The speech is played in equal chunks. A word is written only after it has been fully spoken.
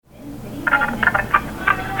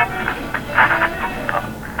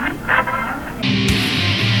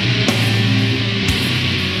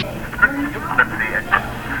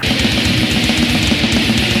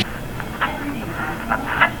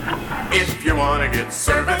wanna get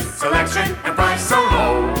service, selection, and price so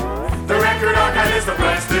low, the Record Archive is the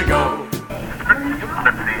place to go.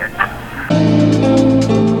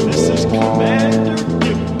 This is Commander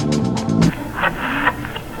Duke.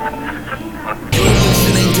 You're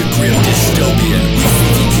listening to Grim Dystopian with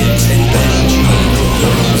Freaky Kids and Bleach,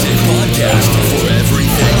 your music podcast for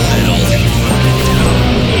everything metal.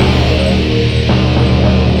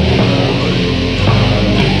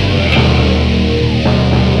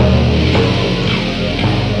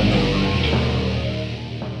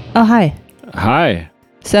 Oh, hi. Hi.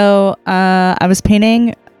 So, I was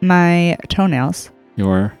painting my toenails. You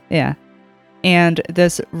were? Yeah. And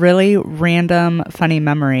this really random, funny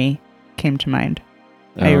memory came to mind.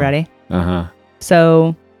 Are you ready? Uh-huh.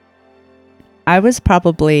 So, I was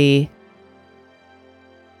probably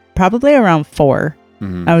around 4.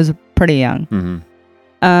 Mm-hmm. I was pretty young. Mm-hmm.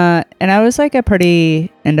 And I was like a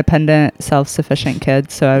pretty independent, self-sufficient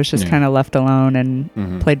kid. So I was just kind of left alone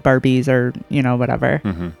and played Barbies or, whatever.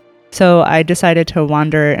 Mm-hmm. So I decided to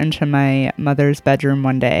wander into my mother's bedroom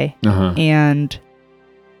one day, and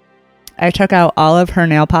I took out all of her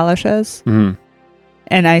nail polishes, and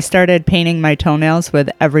I started painting my toenails with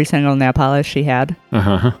every single nail polish she had.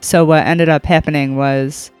 So what ended up happening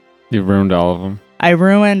was... You ruined all of them? I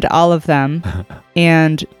ruined all of them,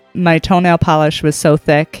 and my toenail polish was so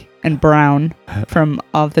thick and brown from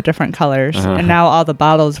all the different colors, and now all the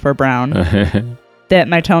bottles were brown, that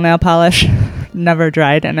my toenail polish... never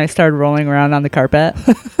dried, and I started rolling around on the carpet.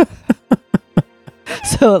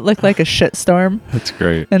 So it looked like a shitstorm. That's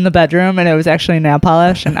great. In the bedroom, and it was actually nail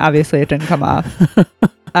polish, and obviously it didn't come off.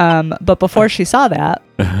 But before she saw that,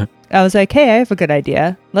 I was like, hey, I have a good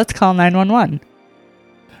idea. Let's call 911.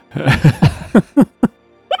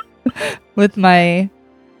 With my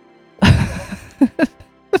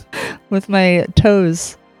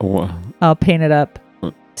toes all painted up.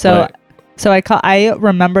 So I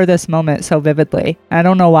remember this moment so vividly. I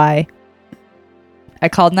don't know why. I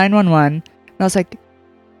called 911 and I was like,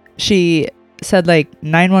 she said like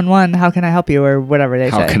 911, how can I help you, or whatever they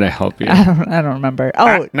said. How can I help you? I don't remember.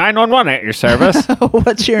 Oh, 911 at your service.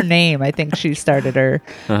 What's your name? I think she started her.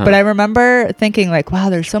 But I remember thinking like, wow,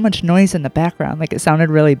 there's so much noise in the background. Like it sounded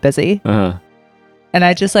really busy. And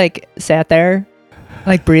I just like sat there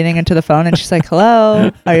like breathing into the phone, and she's like, hello,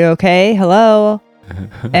 are you okay? Hello.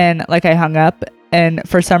 And like I hung up, and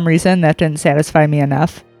for some reason that didn't satisfy me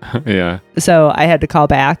enough. Yeah. So I had to call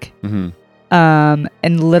back. And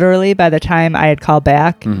literally by the time I had called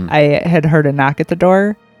back, I had heard a knock at the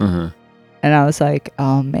door. And I was like,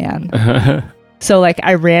 oh man. So like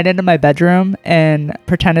I ran into my bedroom and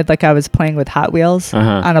pretended like I was playing with Hot Wheels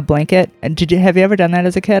on a blanket. And have you ever done that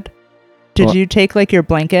as a kid? Did you take like your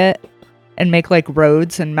blanket and make like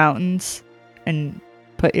roads and mountains and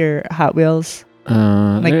put your Hot Wheels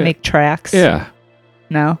make tracks? Yeah.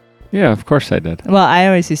 No? Yeah, of course I did. Well, I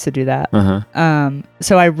always used to do that.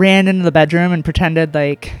 So I ran into the bedroom and pretended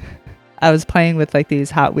like I was playing with like these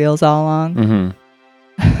Hot Wheels all along.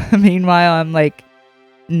 Meanwhile, I'm like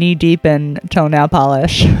knee deep in toenail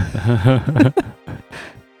polish.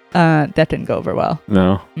 That didn't go over well.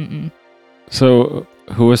 No? Mm-mm. So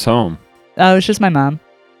who was home? Oh, it was just my mom.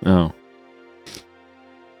 Oh.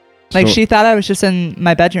 Like she thought I was just in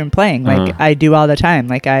my bedroom playing, like I do all the time.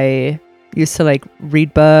 Like I used to like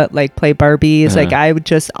read book, like play Barbies. Like I would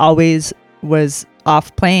just always was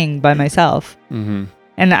off playing by myself. And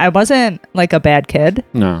I wasn't like a bad kid.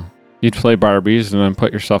 No, you'd play Barbies and then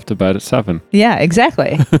put yourself to bed at 7. Yeah,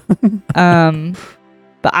 exactly. But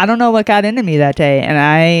I don't know what got into me that day,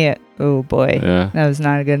 and oh boy, that was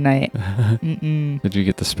not a good night. Did you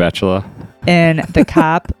get the spatula? And the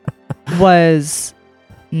cop was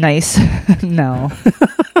nice. No.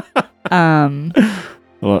 A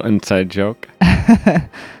little inside joke. The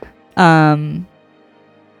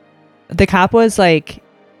cop was like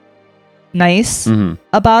nice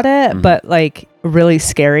about it, but like really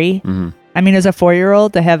scary. I mean, as a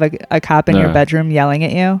 4-year-old, to have a cop in your bedroom yelling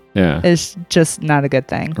at you is just not a good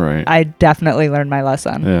thing. Right. I definitely learned my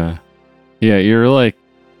lesson. Yeah. Yeah, you're like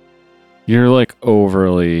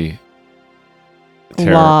overly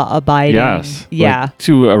law-abiding. Yes. Yeah. Like,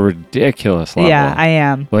 to a ridiculous level. Yeah, I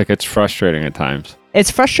am. Like, it's frustrating at times. It's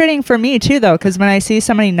frustrating for me, too, though, because when I see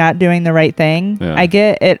somebody not doing the right thing,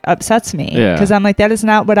 it upsets me. Yeah. Because I'm like, that is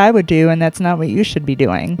not what I would do, and that's not what you should be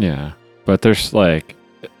doing. Yeah. But there's, like,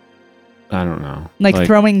 I don't know. Like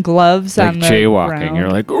throwing gloves on the jaywalking. ground. You're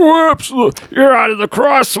like, whoops, you're out of the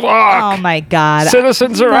crosswalk. Oh, my God.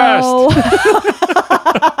 Citizens arrest.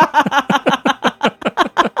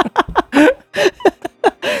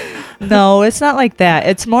 No, it's not like that.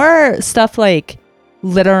 It's more stuff like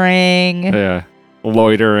littering. Yeah.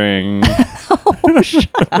 Loitering. Shut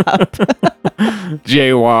up.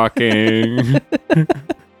 Jaywalking.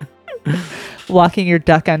 Walking your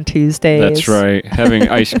duck on Tuesdays. That's right. Having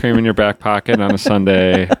ice cream in your back pocket on a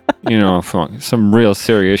Sunday. You know, some real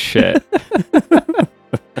serious shit.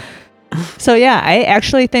 So yeah, I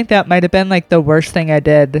actually think that might have been like the worst thing I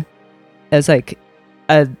did as like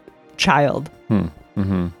a child.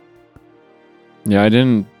 Mm-hmm. Yeah, I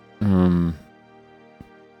didn't. I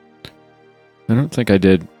don't think I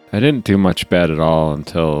did. I didn't do much bad at all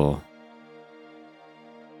until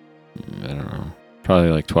I don't know, probably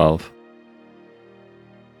like 12.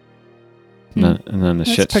 And then the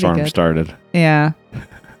That's shitstorm started. Yeah.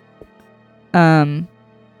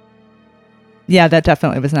 Yeah, that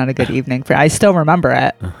definitely was not a good evening for. I still remember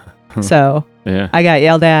it. So Yeah. I got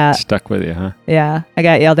yelled at. Stuck with you, huh? Yeah, I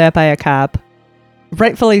got yelled at by a cop.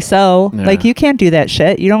 Rightfully so. Yeah. Like, you can't do that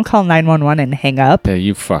shit. You don't call 911 and hang up. Yeah,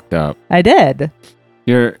 you fucked up. I did.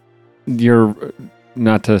 You're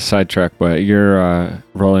not to sidetrack, but you're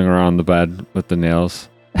rolling around the bed with the nails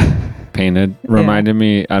painted. Reminded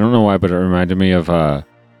me, I don't know why, but it reminded me of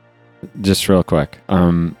just real quick.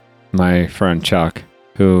 My friend Chuck,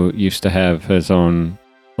 who used to have his own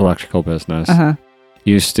electrical business,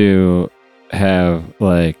 used to have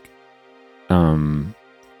like some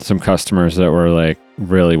customers that were like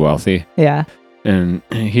really wealthy. Yeah. And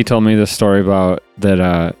he told me this story about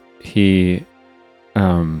that he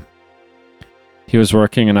was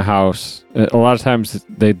working in a house. A lot of times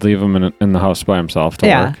they'd leave him in the house by himself to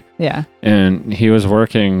work. Yeah. And he was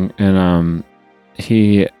working, and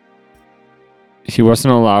he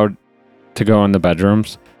wasn't allowed to go in the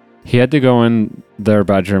bedrooms. He had to go in their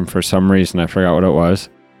bedroom for some reason. I forgot what it was.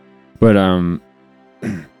 But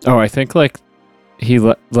I think like he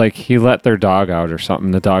let their dog out or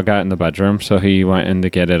something. The dog got in the bedroom, so he went in to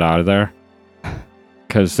get it out of there.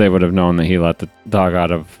 Because they would have known that he let the dog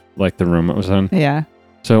out of like the room it was in. Yeah.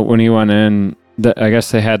 So when he went in, I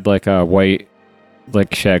guess they had like a white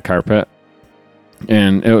like shag carpet,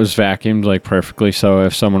 and it was vacuumed like perfectly. So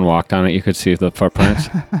if someone walked on it, you could see the footprints.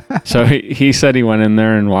 So he said he went in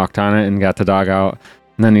there and walked on it and got the dog out,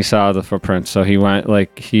 and then he saw the footprints. So he went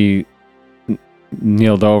like he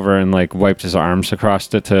kneeled over and like wiped his arms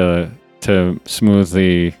across it to smooth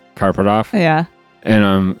the carpet off. Yeah.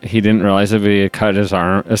 And he didn't realize it, but he had cut his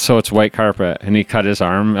arm. So it's white carpet, and he cut his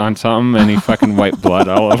arm on something, and he fucking wiped blood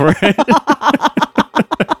all over it.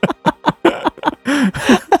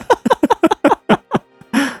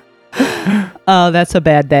 Oh, that's a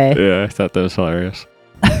bad day. Yeah, I thought that was hilarious.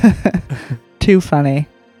 Too funny.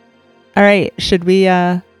 All right, should we?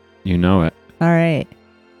 You know it. All right.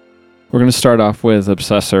 We're going to start off with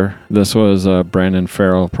Obsessor. This was a Brandon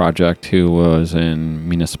Farrell project who was in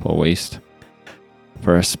municipal waste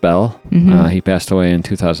for a spell. He passed away in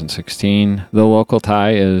 2016. The local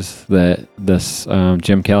tie is that this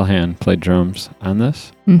Jim Callahan played drums on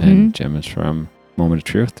this, and Jim is from Moment of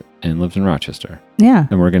Truth and lives in Rochester. Yeah.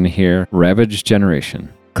 And we're going to hear Ravaged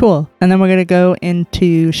Generation. Cool. And then we're going to go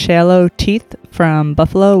into Shallow Teeth from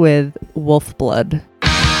Buffalo with Wolf Blood.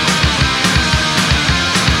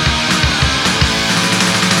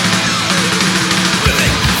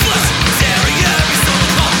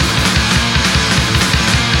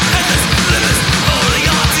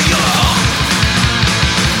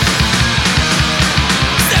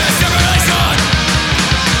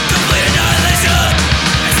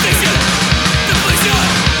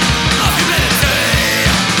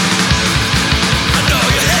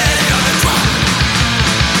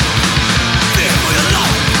 Feel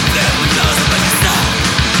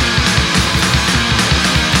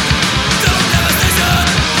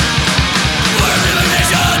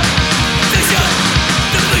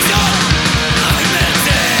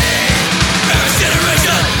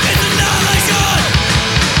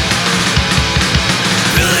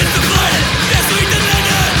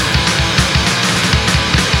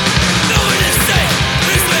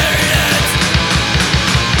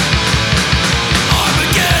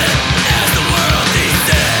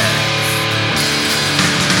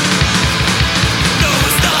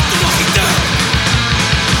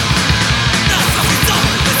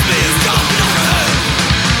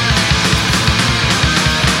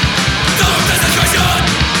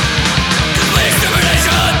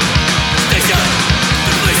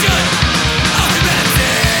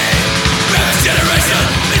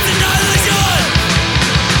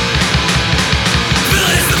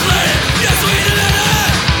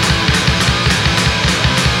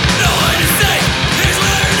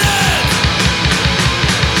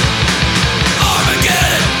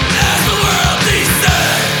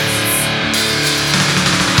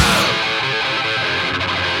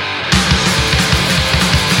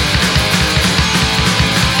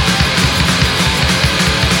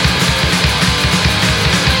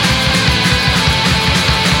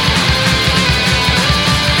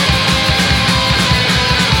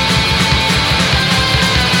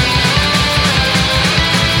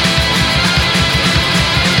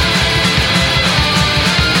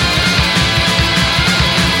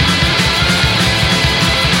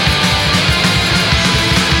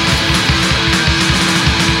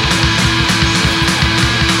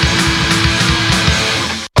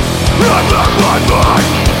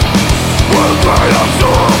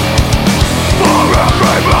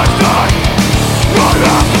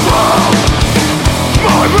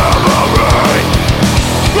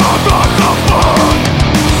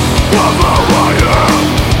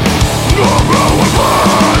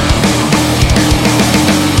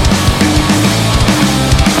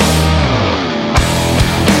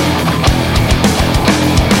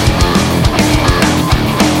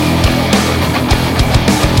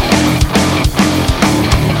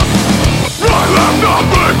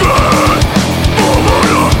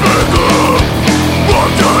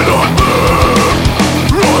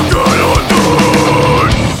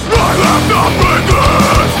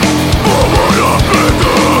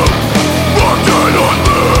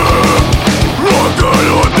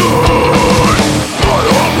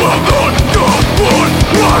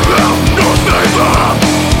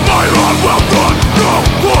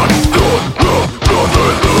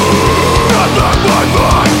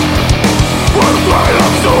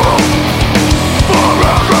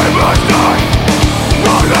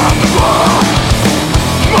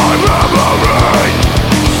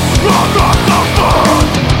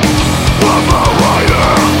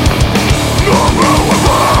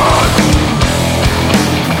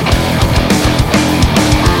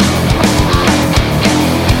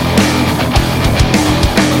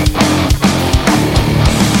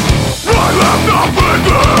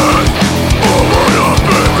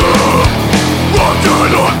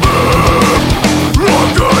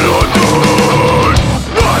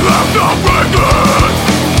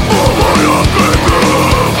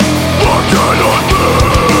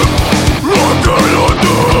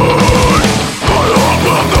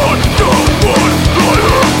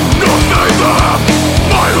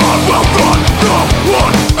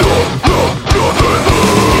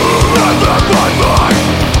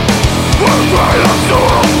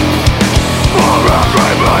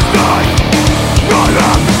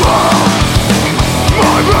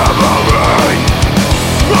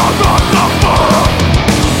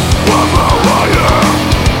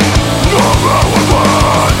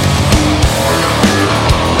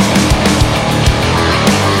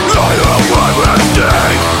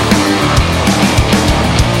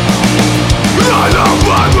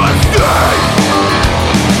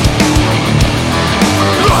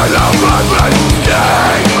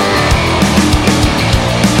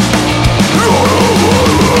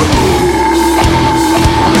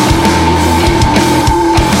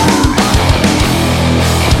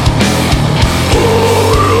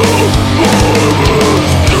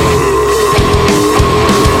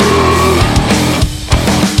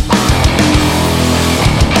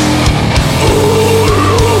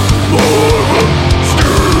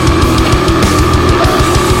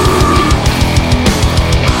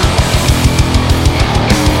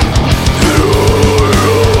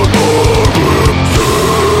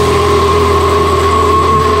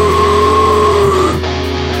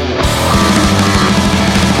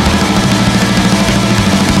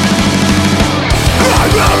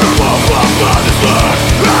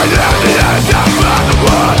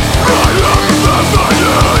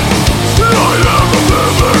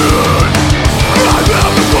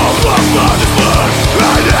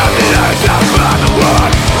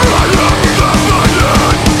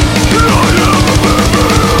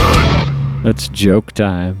It's joke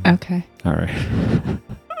time. Okay. All right.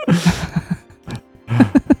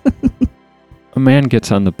 A man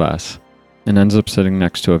gets on the bus and ends up sitting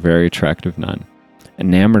next to a very attractive nun.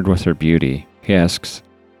 Enamored with her beauty, he asks,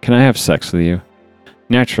 "Can I have sex with you?"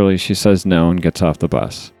 Naturally, she says no and gets off the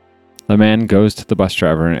bus. The man goes to the bus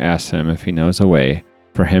driver and asks him if he knows a way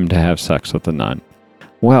for him to have sex with the nun.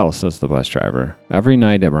 "Well," says the bus driver, "every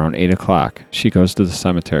night around 8 o'clock, she goes to the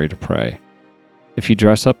cemetery to pray. If you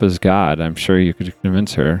dress up as God, I'm sure you could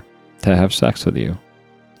convince her to have sex with you."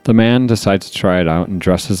 The man decides to try it out and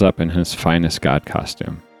dresses up in his finest God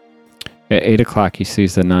costume. At 8 o'clock, he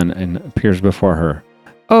sees the nun and appears before her.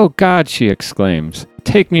 "Oh God," she exclaims,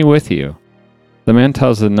 "take me with you." The man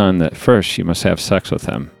tells the nun that first she must have sex with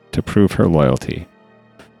him to prove her loyalty.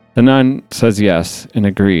 The nun says yes and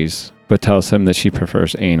agrees, but tells him that she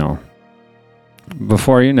prefers anal.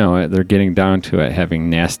 Before you know it, they're getting down to it, having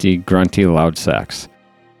nasty, grunty, loud sex.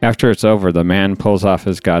 After it's over, the man pulls off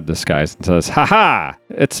his God disguise and says, "Ha ha!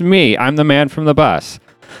 It's me! I'm the man from the bus."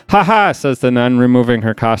 "Ha ha!" says the nun, removing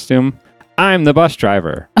her costume. "I'm the bus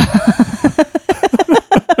driver."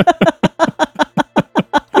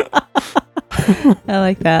 I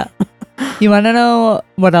like that. You want to know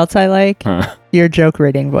what else I like? Huh. Your joke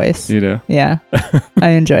reading voice. You do? Yeah. I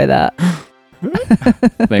enjoy that.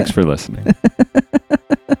 Thanks for listening.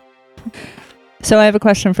 So I have a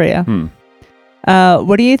question for you.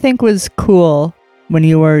 What do you think was cool when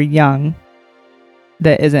you were young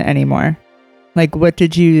that isn't anymore? Like, what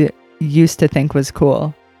did you used to think was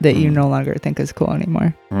cool that you no longer think is cool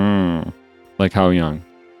anymore? Like how young?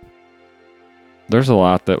 There's a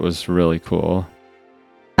lot that was really cool.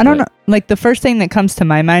 I don't know. Like, the first thing that comes to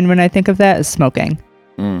my mind when I think of that is smoking.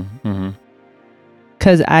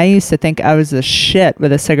 Because I used to think I was the shit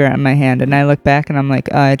with a cigarette in my hand, and I look back and I'm like,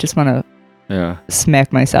 oh, I just want to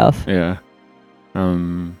smack myself. Yeah. I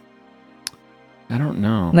don't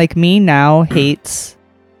know. Like, me now hates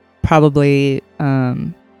probably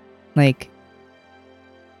like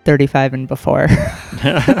 35 and before.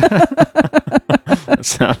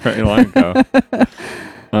 That's not very long ago.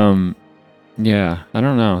 Yeah, I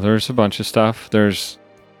don't know. There's a bunch of stuff. There's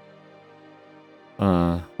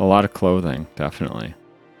a lot of clothing, definitely.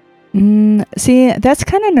 See, that's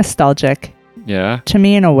kind of nostalgic. Yeah. To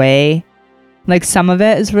me, in a way. Like, some of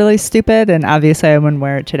it is really stupid, and obviously I wouldn't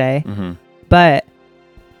wear it today. But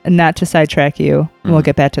not to sidetrack you, we'll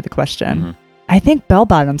get back to the question. I think bell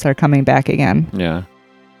bottoms are coming back again. Yeah.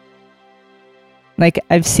 Like,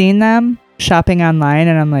 I've seen them shopping online,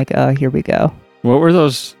 and I'm like, oh, here we go. What were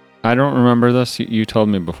those? I don't remember this. You told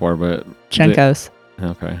me before, but... Chenkos.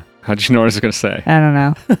 Okay. How'd you know what I was going to say? I don't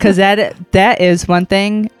know. Because that is one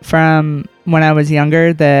thing from when I was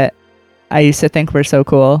younger that I used to think were so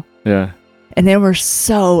cool. Yeah. And they were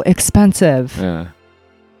so expensive. Yeah.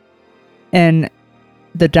 And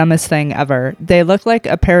the dumbest thing ever. They looked like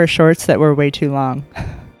a pair of shorts that were way too long.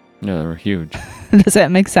 Yeah, they were huge. Does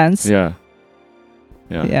that make sense? Yeah.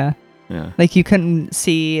 Yeah. Yeah. Yeah. Like, you couldn't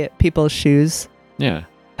see people's shoes. Yeah.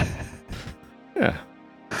 Yeah.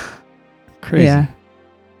 Crazy. Yeah.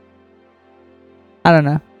 I don't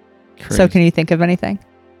know. Crazy. So can you think of anything?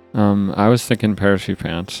 I was thinking parachute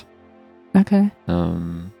pants. Okay.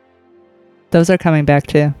 Those are coming back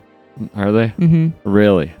too. Are they? Mm-hmm.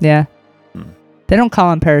 Really? Yeah. They don't call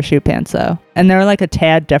them parachute pants though. And they're like a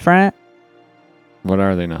tad different. What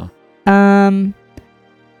are they now?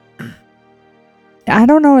 I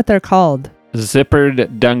don't know what they're called.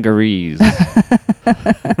 Zippered dungarees.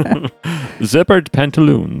 Zippered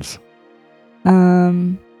pantaloons.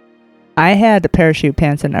 I had parachute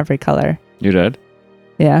pants in every color. You did?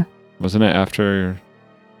 Yeah. Wasn't it after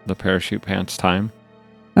the parachute pants time?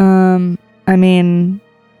 I mean,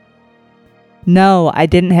 no, I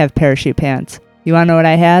didn't have parachute pants. You want to know what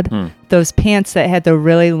I had? Those pants that had the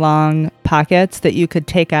really long pockets that you could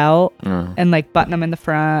take out and like button them in the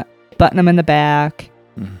front, button them in the back.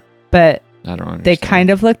 But I don't understand. They kind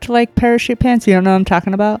of looked like parachute pants. You don't know what I'm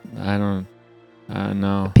talking about? I don't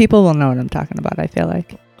know. People will know what I'm talking about, I feel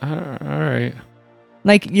like. All right.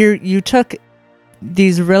 Like, you took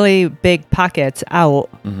these really big pockets out.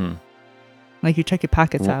 Like, you took your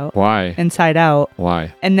pockets out. Why? Inside out.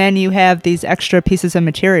 Why? And then you have these extra pieces of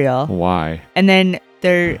material. Why? And then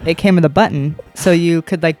it came with a button. So you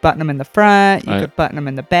could, like, button them in the front. You could button them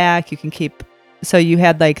in the back. You can keep... So you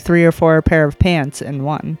had, like, 3 or 4 pair of pants in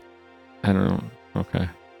one. I don't know. Okay.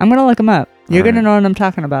 I'm going to look them up. You're going to right. know what I'm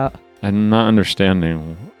talking about. I'm not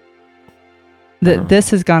understanding. This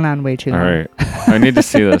has gone on way too long. All right. I need to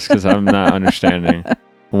see this because I'm not understanding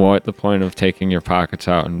what the point of taking your pockets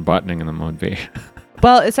out and buttoning them would be.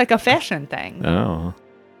 Well, it's like a fashion thing. Oh.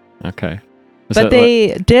 Okay. But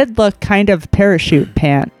they did look kind of parachute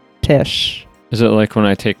pant-ish. Is it like when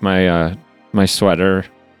I take my my sweater,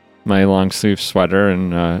 my long sleeve sweater,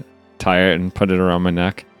 and tie it and put it around my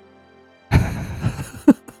neck?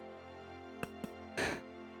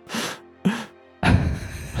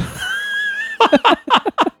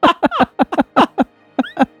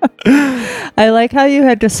 I like how you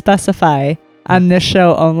had to specify on this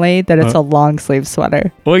show only that it's a long sleeve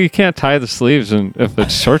sweater. Well, you can't tie the sleeves if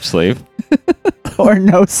it's short sleeve. Or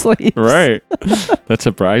no sleeves. Right. That's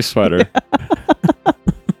a bride sweater.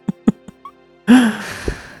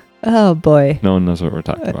 Oh, boy. No one knows what we're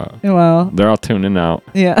talking about. Well. They're all tuning out.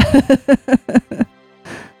 Yeah.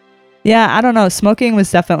 Yeah, I don't know. Smoking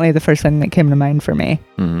was definitely the first thing that came to mind for me.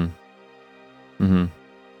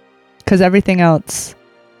 Because everything else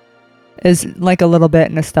is like a little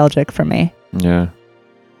bit nostalgic for me. Yeah.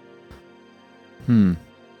 I'm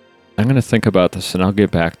going to think about this and I'll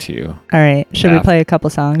get back to you. All right. Should we play a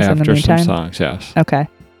couple songs in the meantime? After some songs, yes. Okay.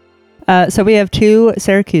 So we have 2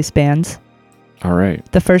 Syracuse bands. All right.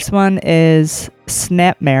 The first one is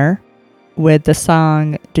Snapmare with the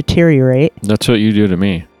song Deteriorate. That's what you do to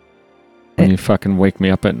me. When you fucking wake me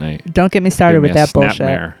up at night. Don't get me started with that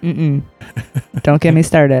bullshit. Don't get me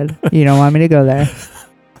started. You don't want me to go there.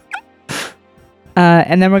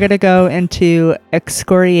 And then we're going to go into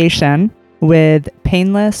Excoriation with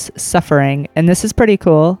Painless Suffering. And this is pretty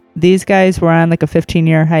cool. these guys were on like a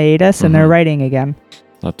 15-year hiatus and they're writing again.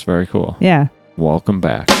 That's very cool. Yeah. Welcome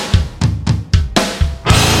back.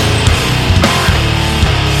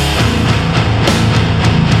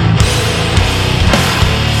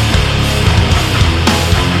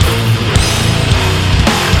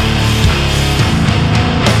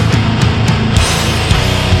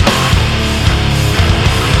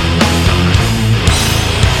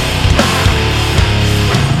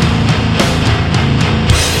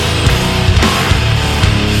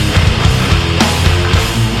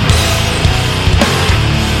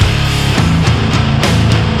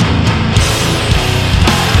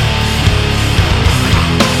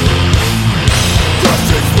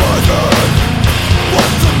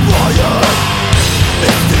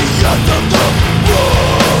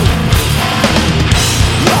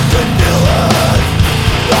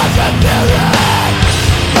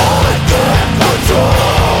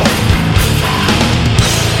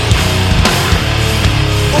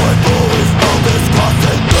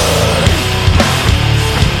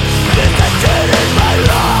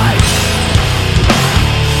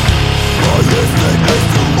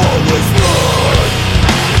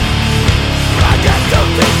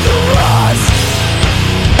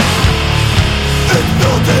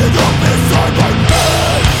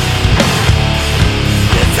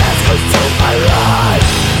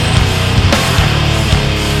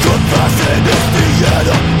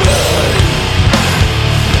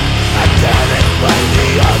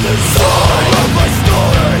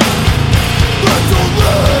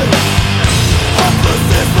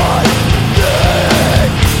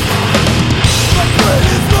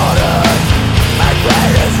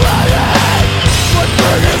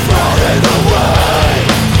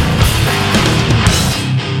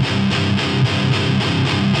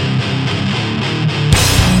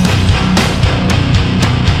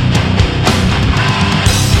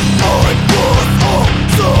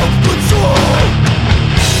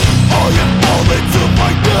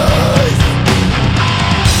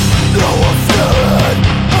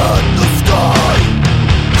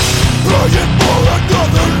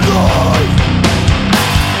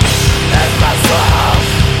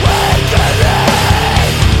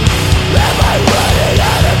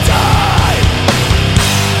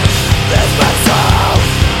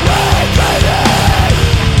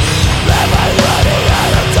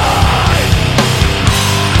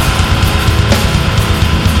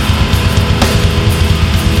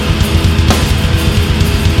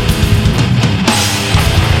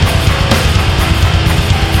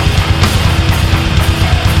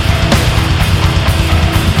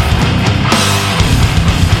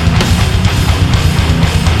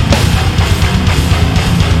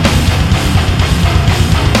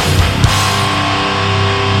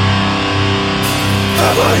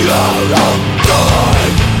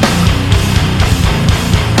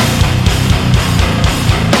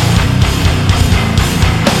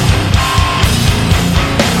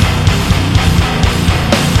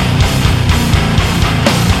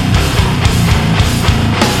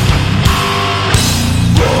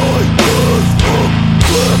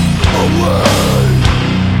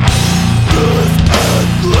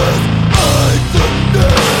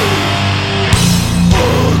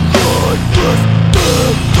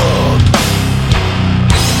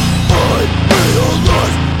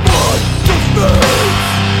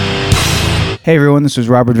 Hey everyone, this is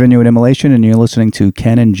Robert Vigneault with Immolation, and you're listening to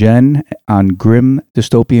Ken and Jen on Grim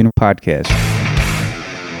Dystopian Podcast.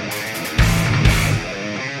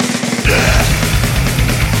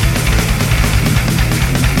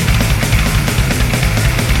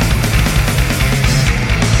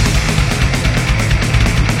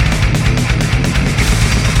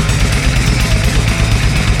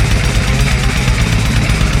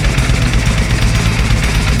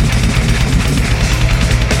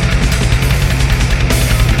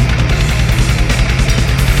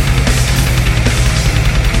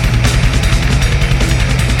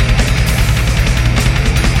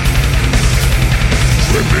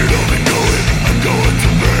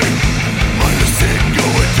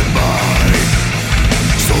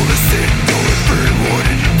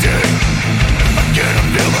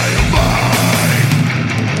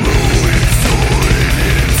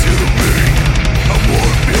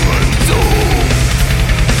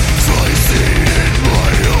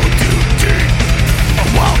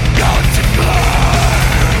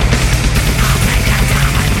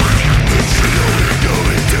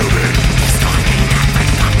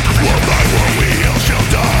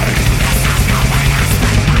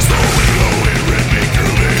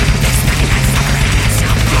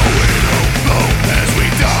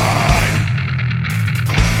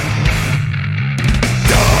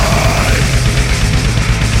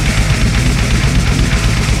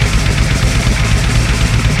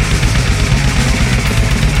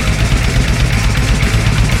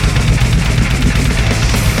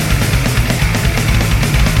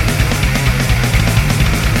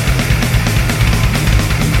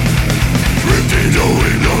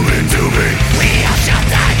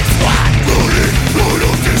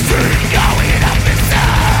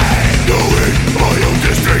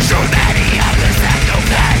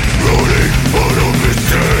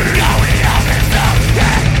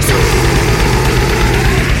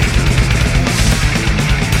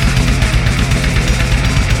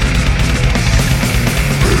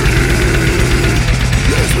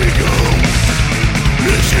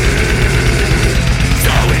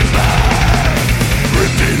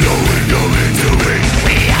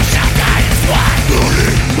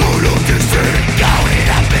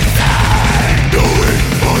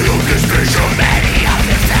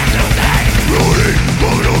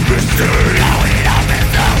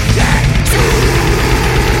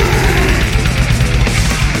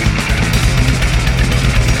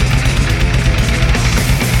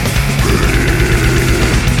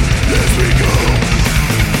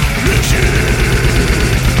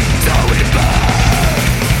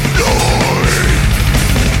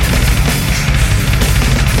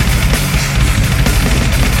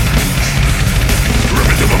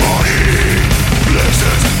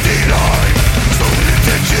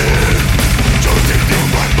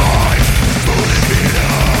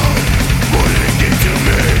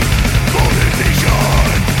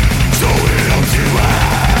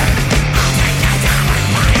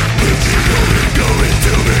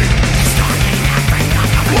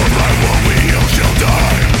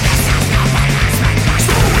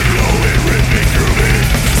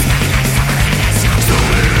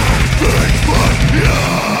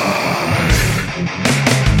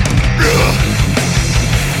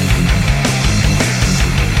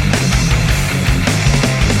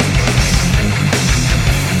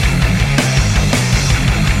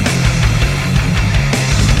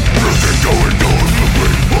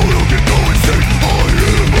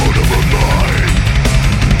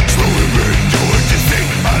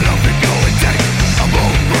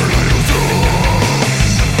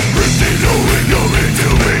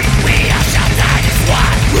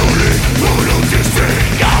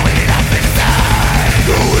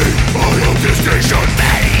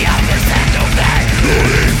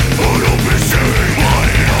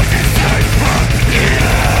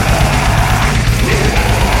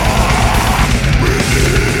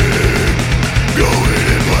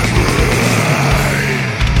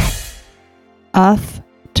 Off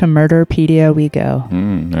to Murderpedia we go.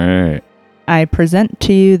 All right. I present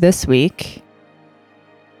to you this week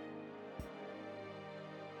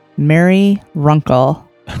Mary Runkle.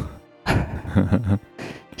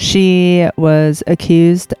 She was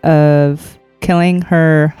accused of killing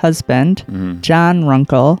her husband, John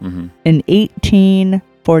Runkle, in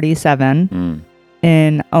 1847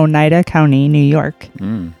 in Oneida County, New York,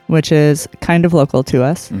 which is kind of local to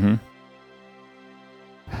us.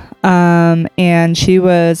 And she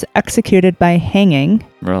was executed by hanging.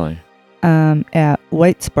 Really? At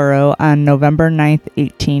Whitesboro on November 9th,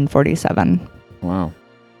 1847. Wow.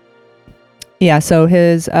 Yeah, so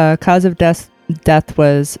his cause of death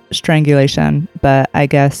was strangulation, but I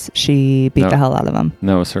guess she beat the hell out of him.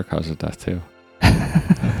 No, it was her cause of death, too.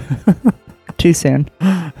 Too soon.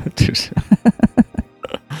 Too soon.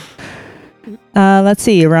 Let's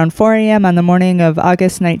see. Around 4 a.m. on the morning of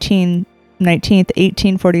August 19th,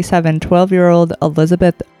 1847, 12-year-old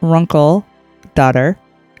Elizabeth Runkle, daughter,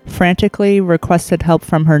 frantically requested help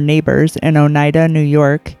from her neighbors in Oneida, New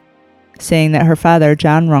York, saying that her father,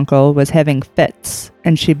 John Runkle, was having fits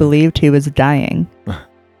and she believed he was dying.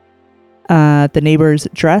 The neighbors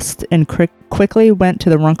dressed and quickly went to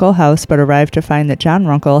the Runkle house but arrived to find that John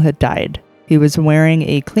Runkle had died. He was wearing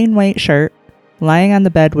a clean white shirt, lying on the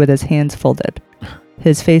bed with his hands folded.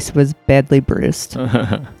 His face was badly bruised.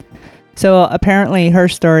 So apparently her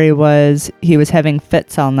story was he was having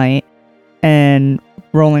fits all night and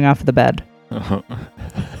rolling off the bed.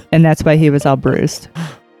 And that's why he was all bruised.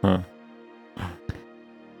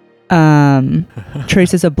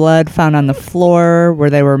 Traces of blood found on the floor where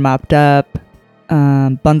they were mopped up.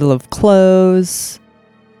 Bundle of clothes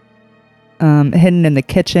hidden in the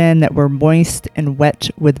kitchen that were moist and wet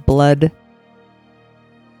with blood.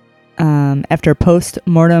 After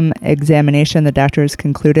post-mortem examination, the doctors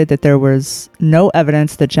concluded that there was no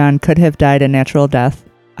evidence that John could have died a natural death,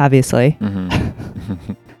 obviously.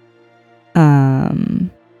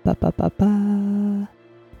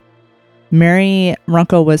 Mary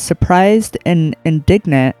Runkle was surprised and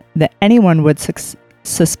indignant that anyone would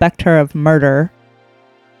suspect her of murder.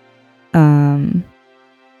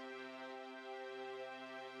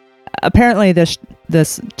 Apparently, this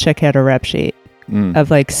chick had a rap sheet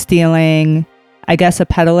of like stealing. I guess a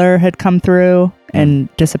peddler had come through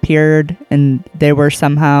and disappeared, and they were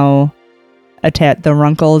somehow attached. The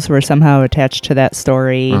Runkles were somehow attached to that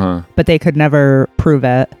story, but they could never prove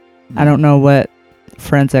it. I don't know what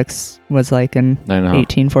forensics was like in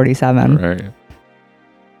 1847. Right.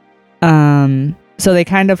 So they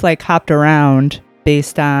kind of like hopped around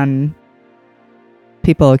based on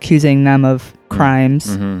people accusing them of crimes,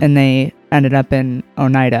 and they ended up in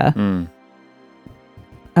Oneida.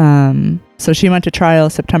 So she went to trial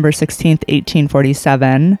September 16th,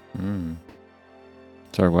 1847.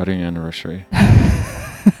 It's our wedding anniversary.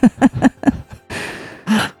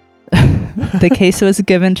 The case was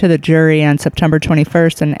given to the jury on September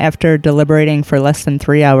 21st, and after deliberating for less than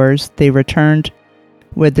 3 hours, they returned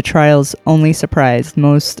with the trial's only surprise.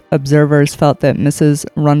 Most observers felt that Mrs.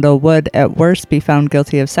 Rundle would, at worst, be found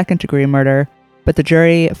guilty of second-degree murder, but the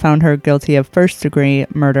jury found her guilty of first-degree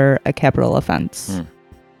murder, a capital offense.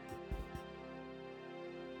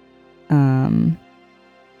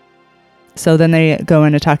 So then they go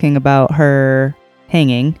into talking about her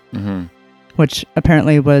hanging, which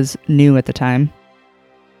apparently was new at the time.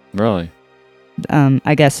 Really?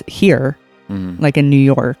 I guess here, like in New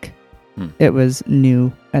York, it was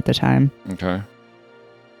new at the time. Okay.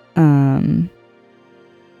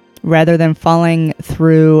 Rather than falling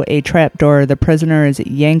through a trapdoor, the prisoner is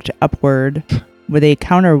yanked upward with a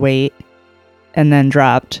counterweight and then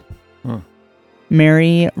dropped.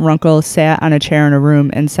 Mary Runkle sat on a chair in a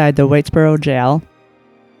room inside the Whitesboro jail.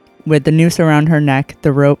 With the noose around her neck,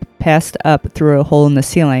 the rope passed up through a hole in the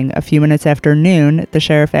ceiling. A few minutes after noon, the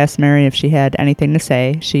sheriff asked Mary if she had anything to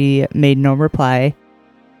say. She made no reply.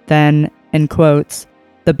 Then, in quotes,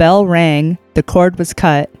 the bell rang, the cord was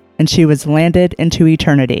cut, and she was landed into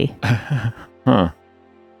eternity. That's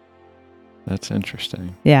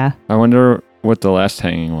interesting. Yeah. I wonder what the last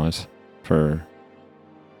hanging was for...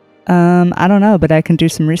 I don't know, but I can do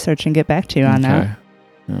some research and get back to you on that.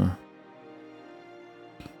 Yeah.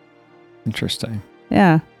 Interesting.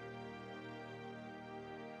 Yeah.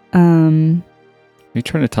 Are you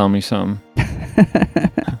trying to tell me something?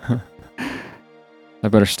 I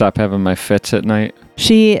better stop having my fits at night.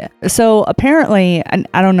 So apparently, and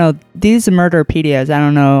I don't know, these Murderpedias, I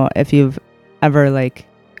don't know if you've ever like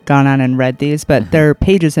gone on and read these, but they're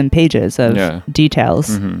pages and pages of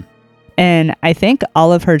details. And I think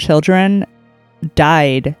all of her children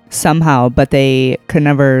died somehow, but they could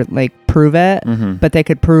never like prove it. But they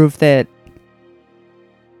could prove that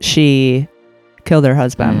she killed her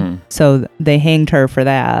husband. So they hanged her for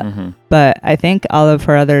that. But I think all of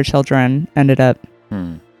her other children ended up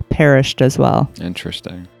perished as well.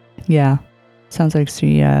 Interesting. Yeah. Sounds like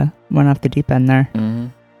she went off the deep end there.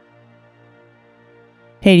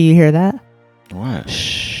 Hey, do you hear that? What?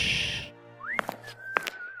 Shh.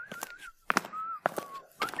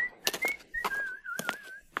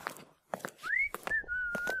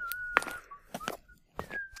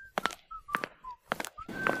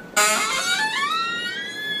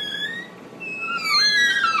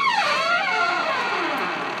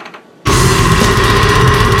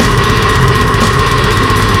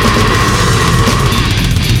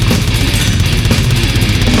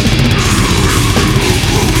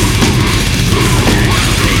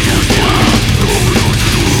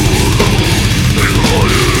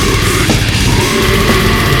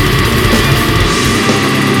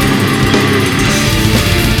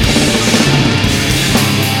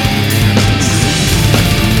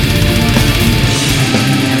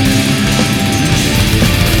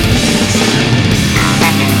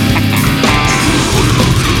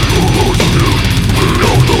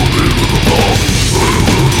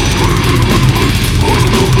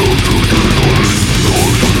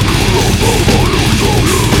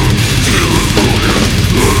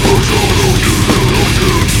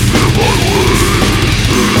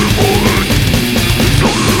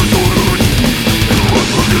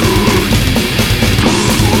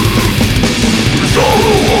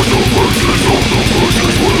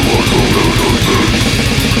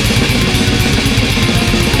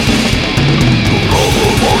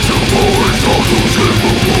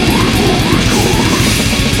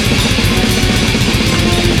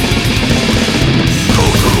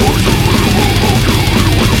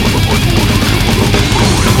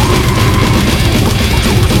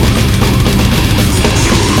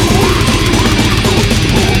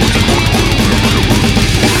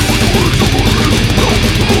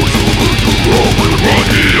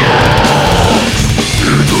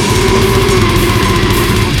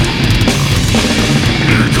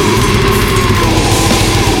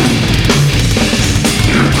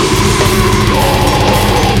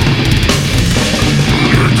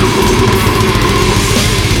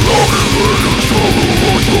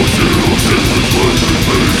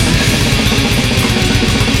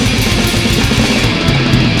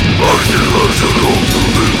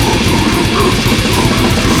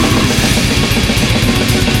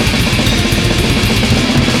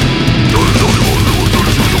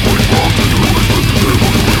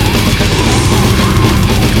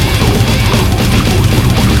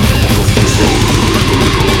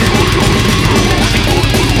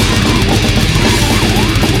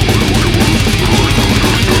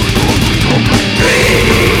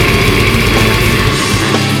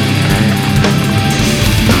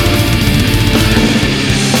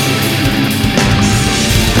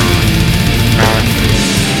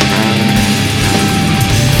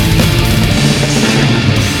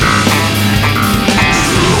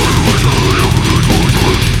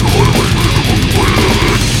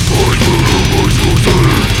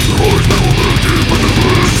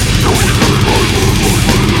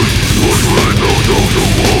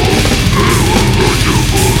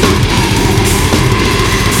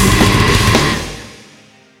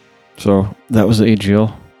 So that was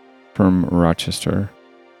AGL from Rochester.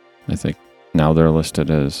 I think now they're listed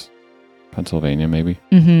as Pennsylvania, maybe.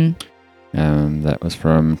 That was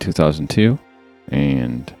from 2002.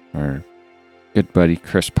 And our good buddy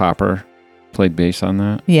Chris Popper played bass on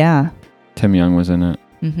that. Yeah. Tim Young was in it.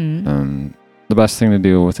 The best thing to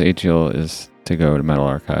do with AGL is to go to Metal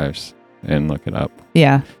Archives and look it up.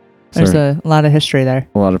 Yeah. There's a lot of history there.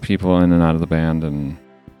 A lot of people in and out of the band, and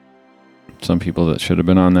some people that should have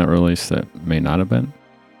been on that release that may not have been.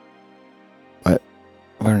 But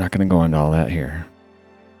we're not going to go into all that here.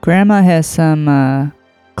 Grandma has some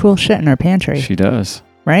cool shit in her pantry. She does.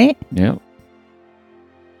 Right? Yep.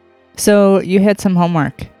 So you had some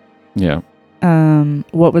homework. Yeah.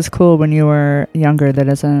 What was cool when you were younger that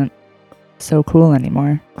isn't so cool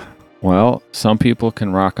anymore? Well, some people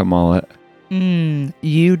can rock a mullet.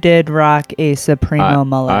 You did rock a Supremo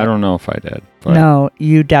mullet. I don't know if I did. But No,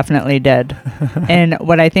 you definitely did. And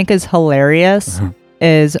what I think is hilarious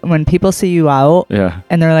is when people see you out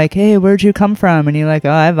and they're like, hey, where'd you come from? And you're like,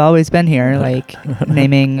 oh, I've always been here, like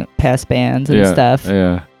naming past bands and stuff.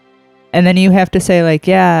 Yeah. And then you have to say like,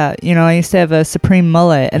 yeah, you know, I used to have a Supreme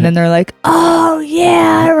mullet. And then they're like, oh,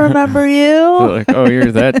 yeah, I remember you. They're like, oh,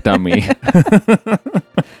 you're that dummy.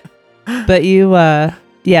 But you,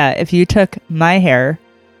 if you took my hair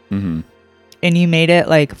and you made it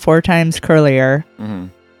like 4 times curlier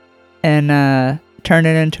and turn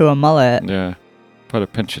it into a mullet. Yeah. Put a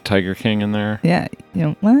pinch of Tiger King in there. Yeah. You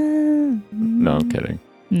know, well, No, I'm kidding.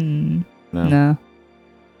 No.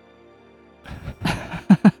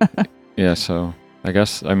 Yeah, so I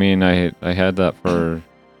guess, I mean, I had that for...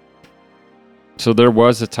 So there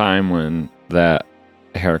was a time when that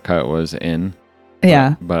haircut was in.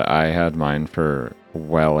 Yeah. But I had mine for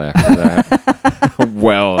well after that.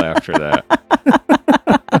 Well after that.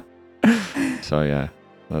 So yeah,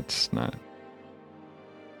 that's not...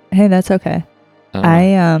 Hey, that's okay.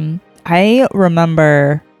 I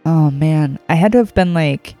remember, oh man, I had to have been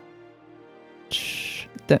like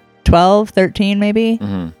 12, 13 maybe.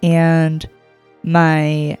 And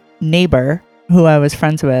my neighbor, who I was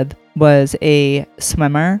friends with, was a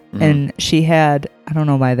swimmer, and she had, I don't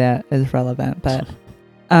know why that is relevant, but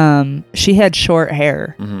she had short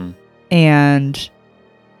hair. And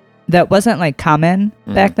that wasn't like common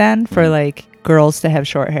back then for like girls to have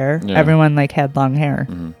short hair. Yeah. Everyone like had long hair.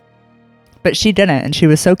 But she didn't, and she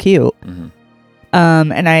was so cute.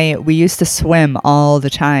 And we used to swim all the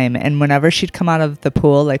time, and whenever she'd come out of the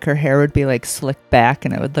pool, like her hair would be like slicked back,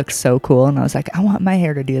 and it would look so cool. And I was like, I want my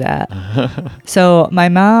hair to do that. So my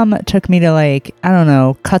mom took me to like, I don't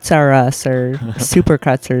know, Cuts R Us or Super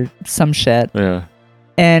Cuts or some shit. Yeah.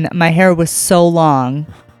 And my hair was so long.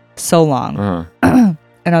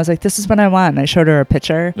 And I was like, this is what I want. And I showed her a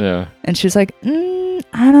picture. Yeah. And she was like,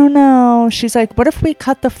 I don't know. She's like, what if we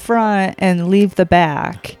cut the front and leave the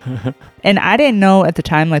back? And I didn't know at the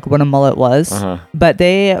time like what a mullet was, but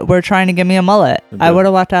they were trying to give me a mullet. I would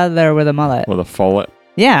have walked out of there with a mullet. With a fullet.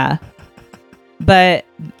 Yeah. But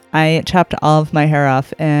I chopped all of my hair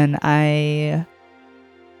off, and I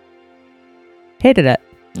hated it.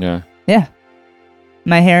 Yeah. Yeah.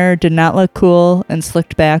 My hair did not look cool and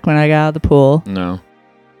slicked back when I got out of the pool. No.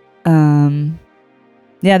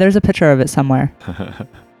 Yeah, there's a picture of it somewhere.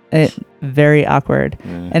 It very awkward.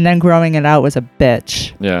 Yeah. And then growing it out was a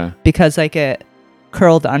bitch. Yeah. Because like it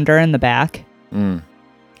curled under in the back. I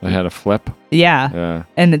had a flip. Yeah. Yeah.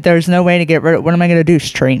 And there's no way to get rid of. What am I going to do?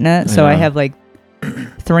 Straighten it? So I have like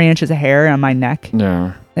 3 inches of hair on my neck.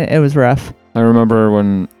 Yeah. It was rough. I remember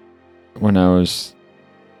when I was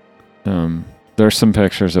there's some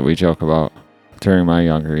pictures that we joke about during my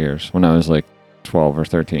younger years when I was like 12 or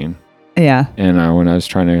 13. Yeah. And when I was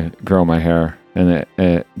trying to grow my hair, and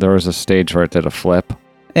there was a stage where it did a flip.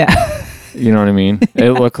 Yeah. You know what I mean?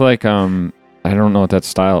 It looked like I don't know what that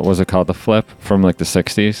style was. It called the flip from like the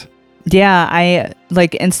 60s? Yeah, I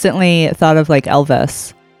like instantly thought of like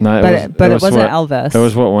Elvis. No, but it wasn't Elvis. It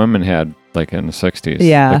was what women had like in the 60s.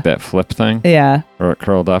 Yeah. Like that flip thing. Yeah. Or it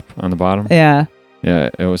curled up on the bottom. Yeah. Yeah,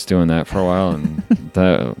 it was doing that for a while, and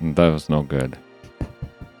that was no good.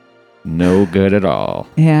 No good at all.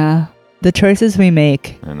 Yeah. The choices we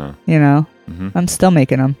make. I know. You know? I'm still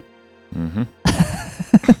making them. All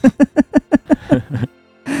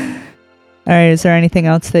right. Is there anything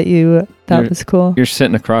else that you thought was cool? You're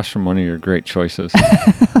sitting across from one of your great choices.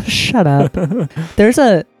 Shut up. There's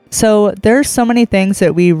so many things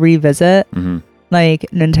that we revisit, like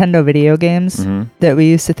Nintendo video games that we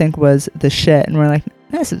used to think was the shit, and we're like,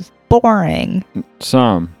 this is boring.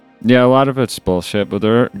 Some. Yeah, a lot of it's bullshit, but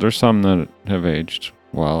there's some that have aged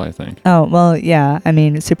well, I think. Oh, well, yeah. I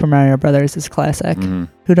mean, Super Mario Brothers is classic.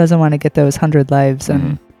 Who doesn't want to get those 100 lives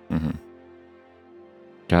and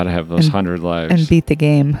gotta have those 100 lives and beat the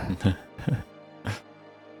game?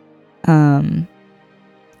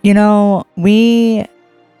 You know,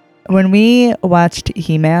 when we watched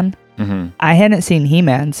He-Man, I hadn't seen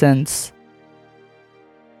He-Man since,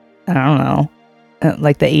 I don't know,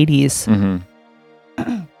 like the 80s.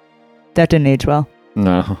 That didn't age well.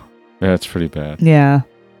 No. Yeah, it's pretty bad. Yeah.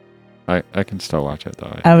 I can still watch it,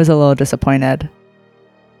 though. I was a little disappointed.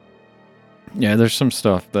 Yeah, there's some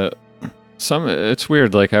stuff that... It's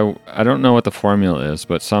weird. Like, I don't know what the formula is,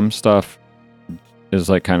 but some stuff is,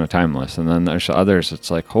 like, kind of timeless. And then there's others, it's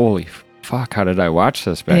like, holy fuck, how did I watch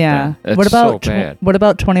this back then? It's what about, so bad. What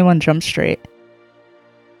about 21 Jump Street?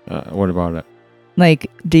 What about it?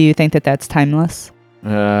 Like, do you think that that's timeless?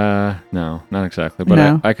 No, not exactly. But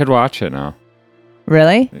No. I could watch it now.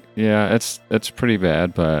 Really? Yeah, it's pretty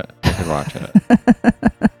bad, but I could watch it.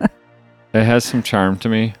 It has some charm to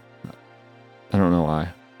me. I don't know why.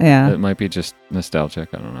 Yeah. It might be just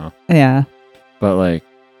nostalgic. I don't know. Yeah. But like,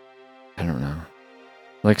 I don't know.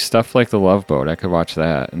 Like stuff like The Love Boat, I could watch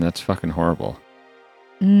that, and that's fucking horrible.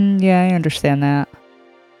 Yeah, I understand that.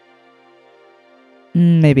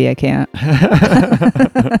 Maybe I can't.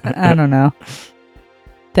 I don't know.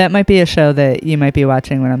 That might be a show that you might be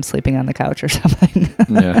watching when I'm sleeping on the couch or something.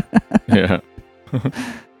 Yeah.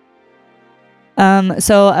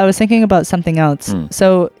 So I was thinking about something else.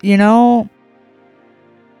 So, you know,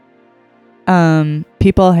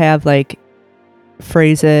 people have like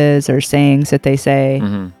phrases or sayings that they say.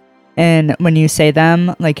 Mm-hmm. And when you say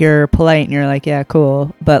them, like you're polite and you're like, yeah,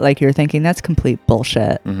 cool. But like you're thinking that's complete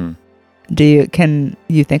bullshit. Mm-hmm. Can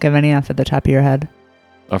you think of any off at the top of your head?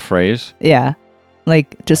 A phrase? Yeah.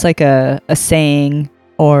 Like just like a saying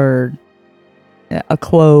or a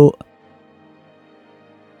quote.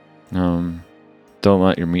 Don't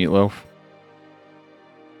let your meatloaf.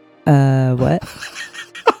 What?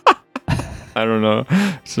 I don't know.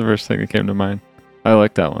 It's the first thing that came to mind. I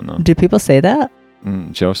like that one though. Do people say that?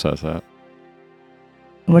 Joe says that.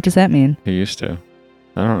 What does that mean? He used to.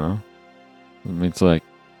 I don't know. It means like,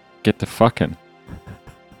 get the fucking.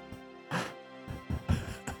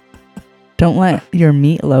 Don't let your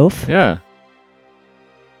meat loaf? Yeah.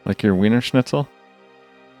 Like your Wiener Schnitzel.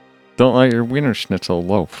 Don't let your Wiener Schnitzel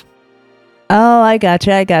loaf. Oh, I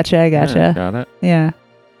gotcha. Yeah, got it? Yeah.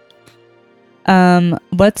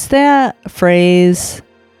 What's that phrase?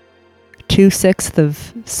 2/6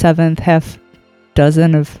 of 7th, half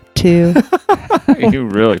dozen of 2. You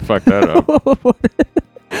really fucked that up.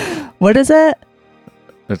 What is it?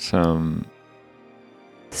 It's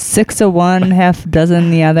 6 of one, half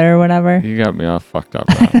dozen the other, whatever. You got me all fucked up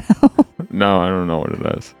now. No, I don't know what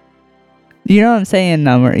it is. You know what I'm saying,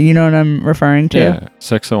 number. You know what I'm referring to? Yeah.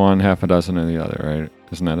 6 of one, half a dozen of the other, right?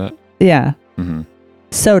 Isn't that it? Yeah. Mm-hmm.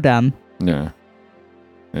 So dumb. Yeah.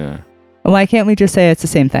 Yeah. Why can't we just say it's the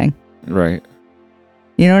same thing? Right.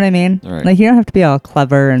 You know what I mean? Right. Like, you don't have to be all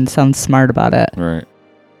clever and sound smart about it. Right.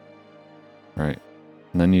 Right.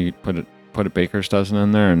 And then you put a baker's dozen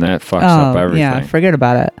in there, and that fucks up everything. Yeah, forget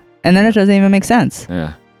about it. And then it doesn't even make sense.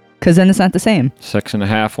 Yeah. Because then it's not the same.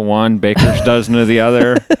 6.5 of one, baker's dozen of the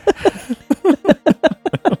other.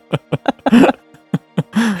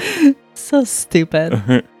 So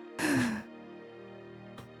stupid.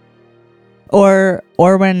 or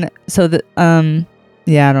when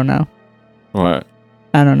yeah, I don't know. What?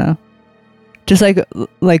 I don't know. Just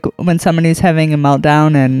like when somebody's having a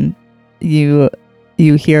meltdown and you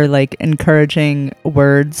hear like encouraging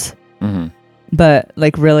words, Mm-hmm. but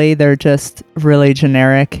like really they're just really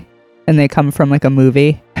generic and they come from like a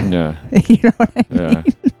movie. Yeah. You know what I mean?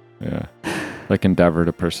 Yeah. Like endeavor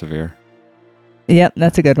to persevere. Yep,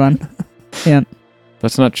 that's a good one. Yep.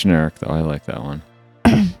 That's not generic though. I like that one.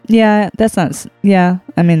 Yeah, that's not. Yeah,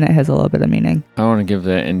 I mean that has a little bit of meaning. I want to give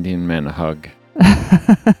that Indian man a hug.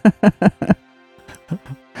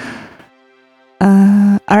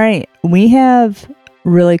 All right, we have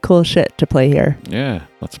really cool shit to play here. Yeah,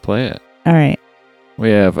 let's play it. All right. We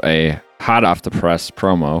have a hot off the press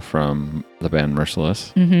promo from the band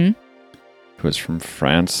Merciless, Mm-hmm. who is from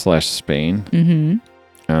France/Spain.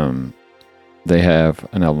 Mm-hmm. They have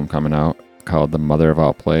an album coming out called The Mother of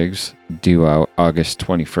All Plagues, due out August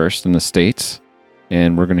 21st in the States.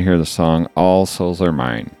 And we're going to hear the song All Souls Are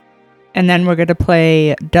Mine. And then we're going to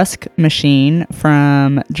play Dusk Machine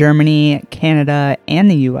from Germany, Canada,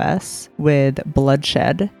 and the US with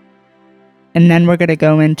Bloodshed. And then we're going to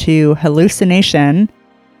go into Hallucination,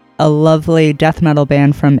 a lovely death metal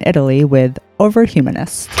band from Italy with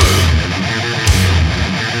Overhumanist.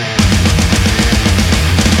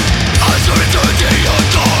 All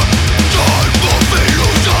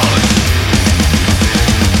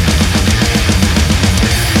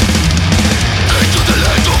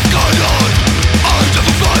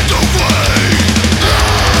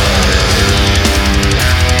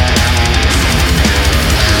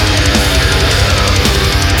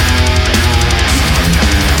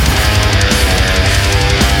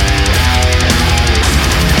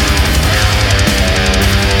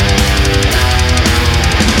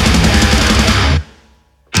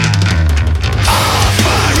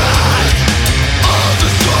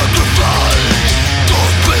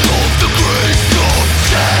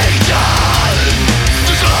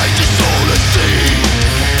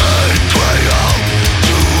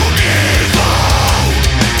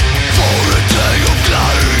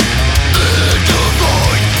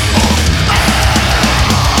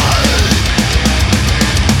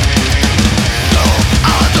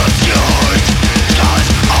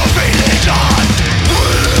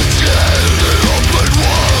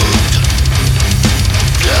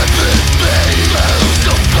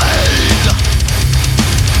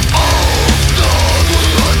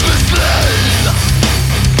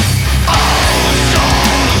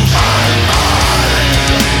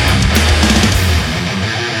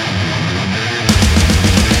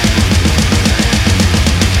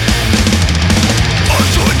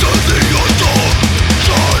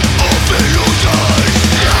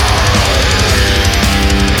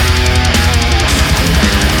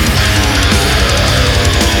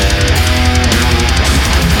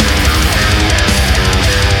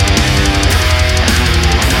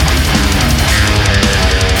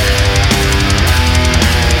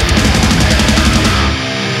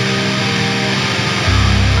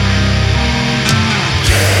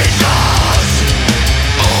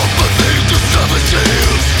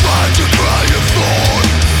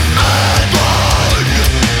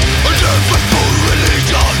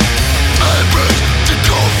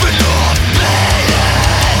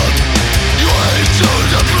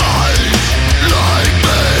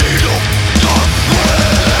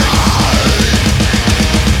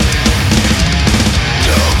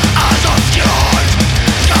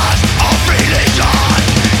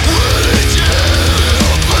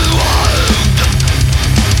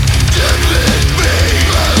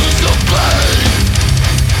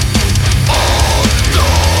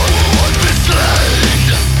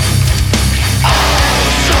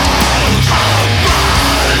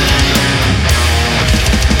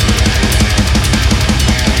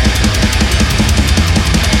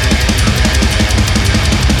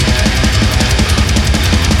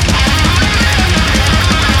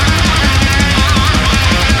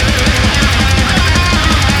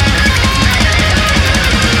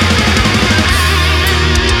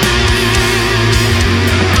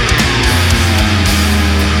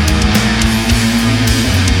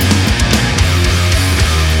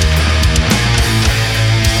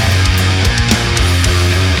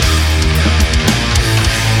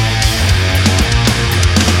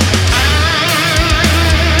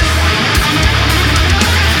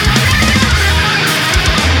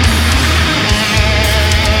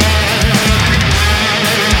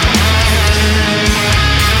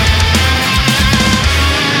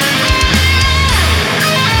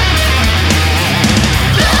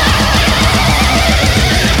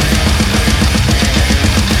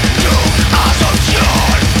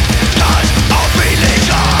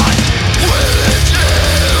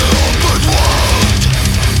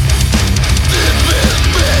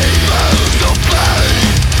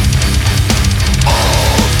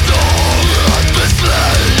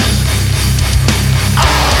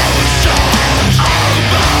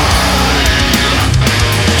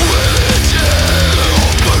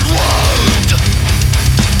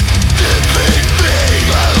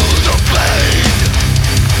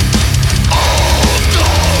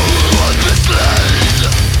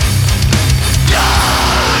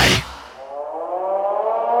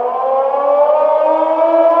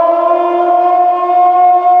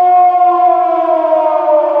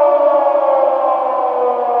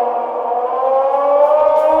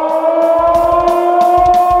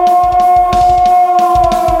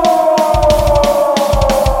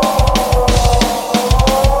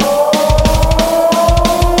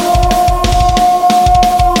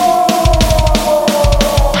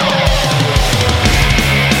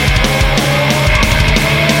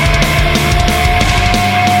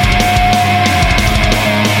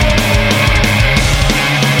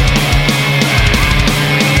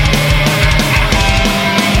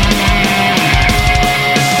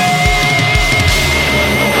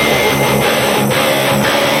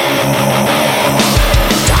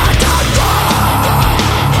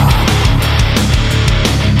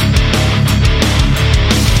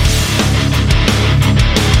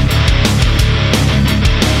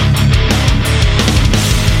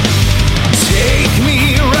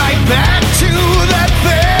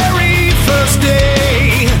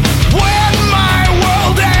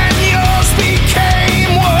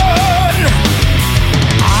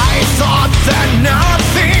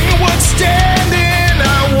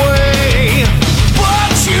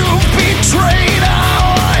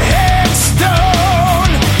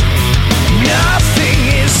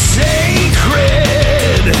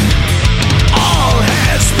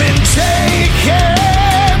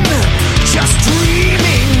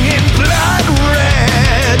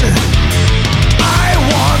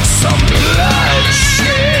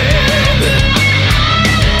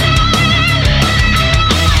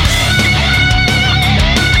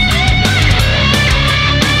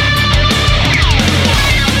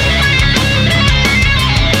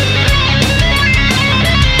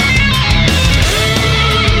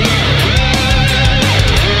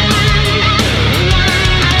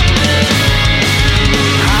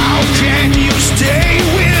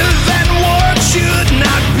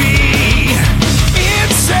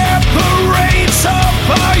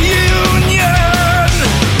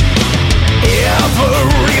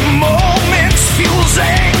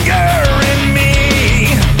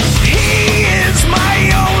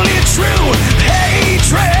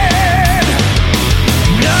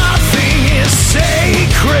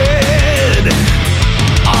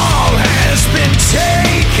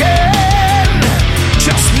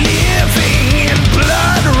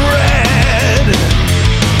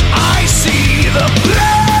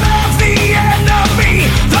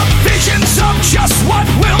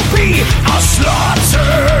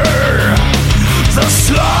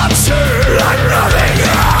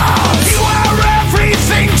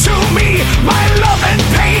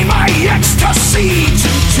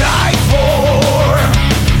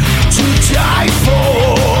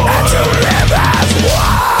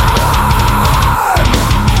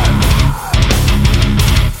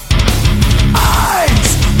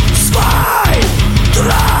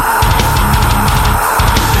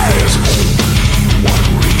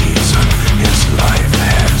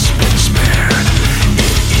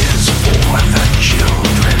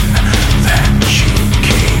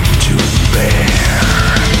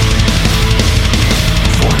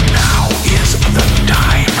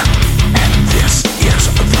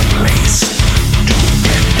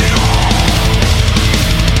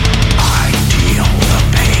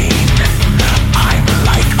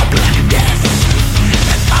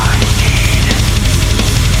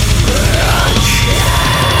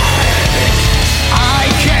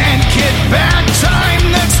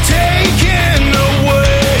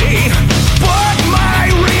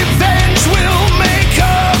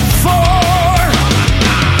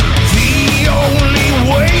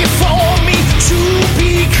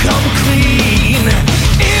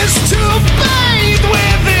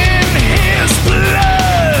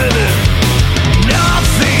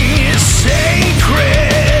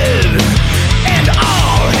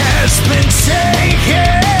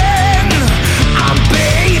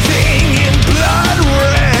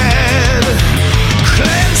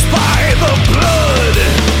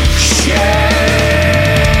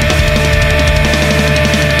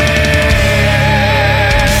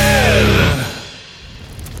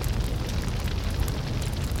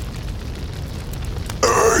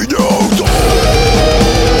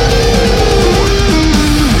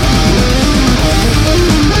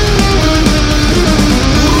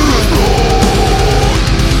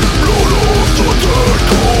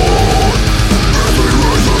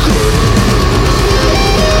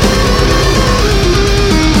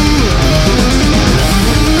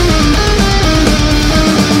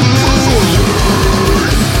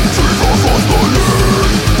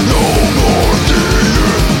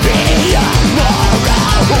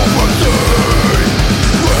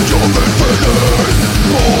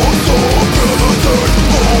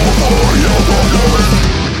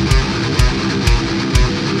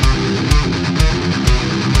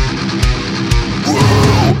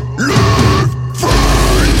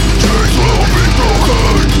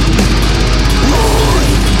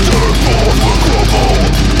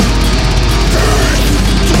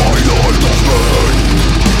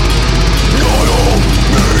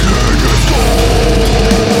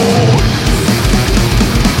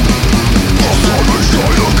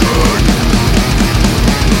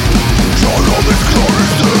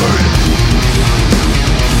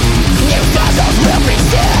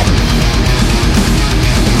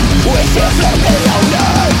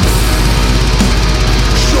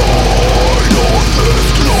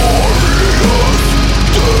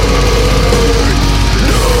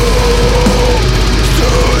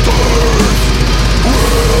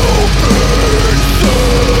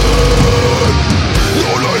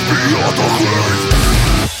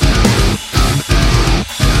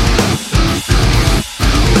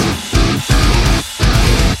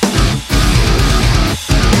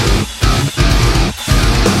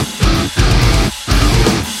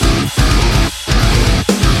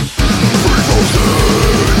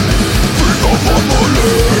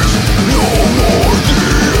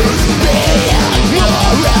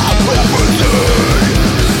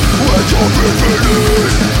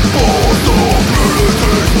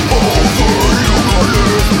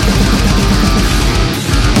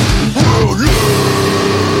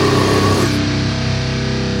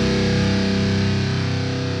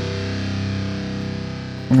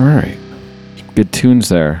All right. Good tunes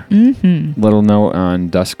there. Mm-hmm. Little note on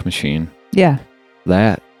Dusk Machine. Yeah.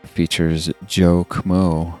 That features Joe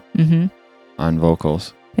Camo Mm-hmm. on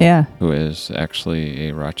vocals, Yeah. who is actually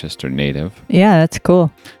a Rochester native. Yeah, that's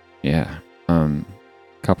cool. Yeah.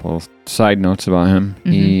 Couple side notes about him.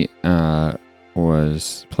 Mhm. He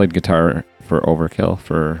played guitar for Overkill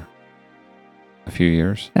for a few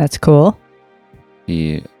years. That's cool.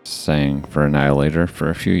 He sang for Annihilator for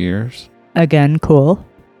a few years. Again, cool.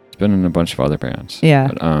 He's been in a bunch of other bands. Yeah.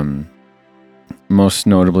 But, most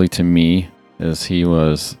notably to me is he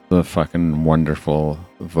was the fucking wonderful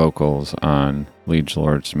vocals on Liege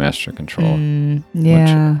Lord's Master Control.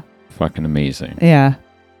 Yeah. Fucking amazing. Yeah.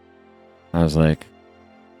 I was like,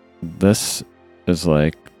 this is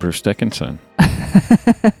like Bruce Dickinson.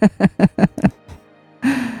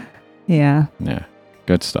 Yeah. Yeah.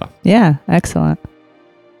 Good stuff. Yeah. Excellent.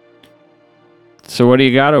 So what do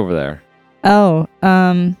you got over there? Oh,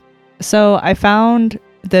 so I found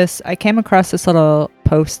this, I came across this little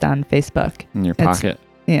post on Facebook. In your It's- pocket?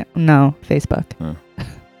 Yeah. No, Facebook. Oh.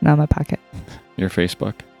 Not my pocket. Your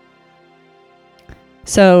Facebook?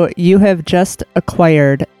 So you have just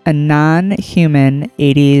acquired a non-human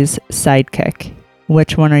 80s sidekick.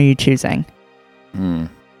 Which one are you choosing?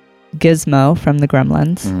 Gizmo from the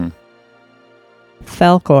Gremlins, Mm-hmm.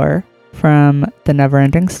 Falcor from The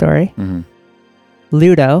Neverending Story, Mm-hmm.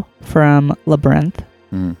 Ludo from Labyrinth,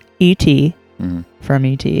 Mm-hmm. E.T. Mm-hmm. from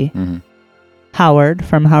E.T., Mm-hmm. Howard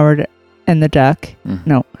from Howard and the Duck. Mhm.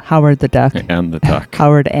 No, Howard the Duck. And the duck.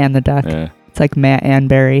 Howard and the Duck. Yeah. It's like Matt and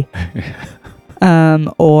Barry.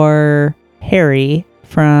 Or Harry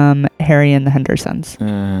from Harry and the Hendersons.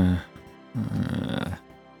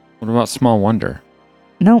 What about Small Wonder?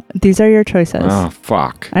 No, these are your choices. Oh,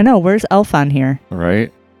 fuck. I know. Where's Elf on here?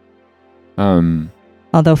 Right?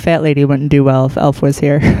 Although Fat Lady wouldn't do well if Elf was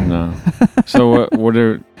here. No. So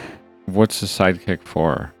what's the sidekick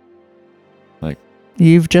for?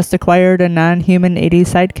 You've just acquired a non-human 80s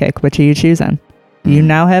sidekick. Which are you choosing? You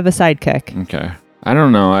now have a sidekick. Okay. I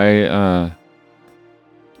don't know. I'm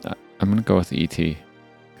going to go with E.T.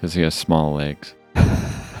 because he has small legs.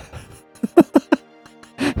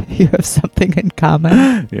 You have something in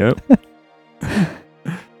common. Yep.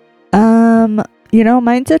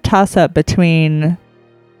 Mine's a toss-up between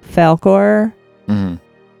Falcor Mm-hmm.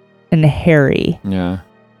 and Harry. Yeah.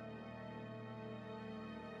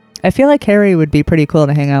 I feel like Harry would be pretty cool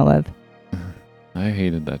to hang out with. I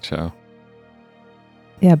hated that show.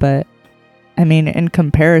 Yeah, but I mean, in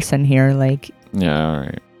comparison here, like, Yeah, all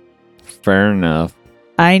right. Fair enough.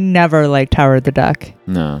 I never liked Howard the Duck.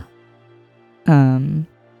 No.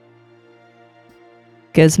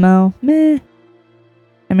 Gizmo, meh.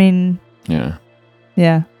 I mean, Yeah.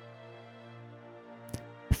 yeah.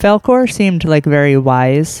 Falcor seemed like very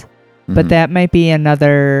wise, but Mhm. that might be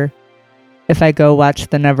another. If I go watch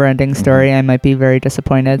The Neverending Story, I might be very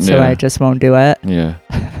disappointed, so Yeah. I just won't do it. Yeah.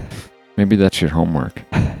 Maybe that's your homework.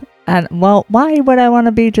 And well, why would I want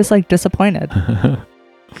to be just like disappointed?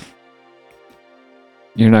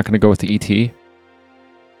 You're not going to go with the E.T.?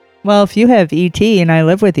 Well, if you have ET and I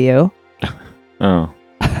live with you, Oh.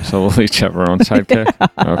 So we'll each have our own sidekick?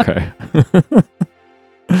 Okay.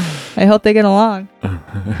 I hope they get along.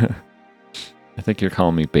 I think you're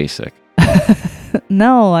calling me basic.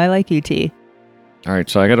 No, I like ET. All right,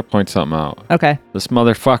 so I got to point something out. Okay. This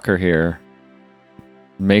motherfucker here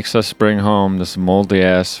makes us bring home this moldy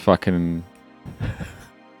ass fucking.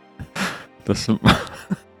 This.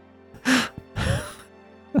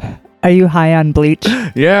 Are you high on bleach?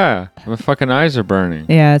 Yeah, my fucking eyes are burning.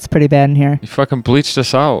 Yeah, it's pretty bad in here. You fucking bleached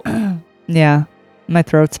us out. Yeah, my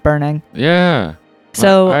throat's burning. Yeah.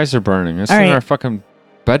 So, my eyes are burning. It's all in right. our fucking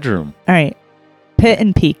bedroom. all right, pit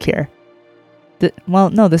and peak here. Well,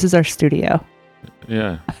 no, this is our studio.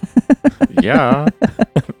 Yeah. Yeah.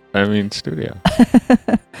 I mean, studio.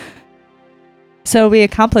 So we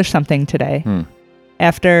accomplished something today.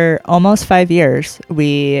 After almost 5 years,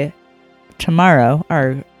 we tomorrow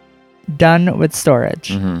are done with storage.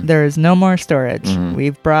 Mhm. There is no more storage. Mhm.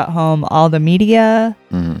 We've brought home all the media.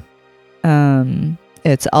 Mm-hmm.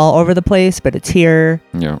 It's all over the place, but it's here.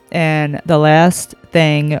 Yeah. And the last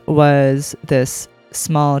thing was this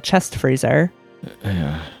small chest freezer.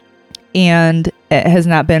 Yeah. And it has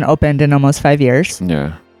not been opened in almost 5 years.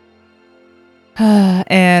 Yeah.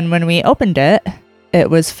 And when we opened it, it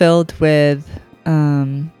was filled with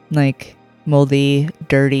like moldy,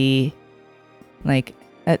 dirty, like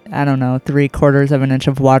I don't know, 3/4 of an inch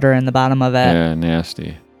of water in the bottom of it. Yeah,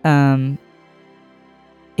 nasty.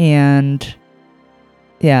 And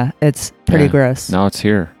yeah, it's pretty Yeah. gross. Now it's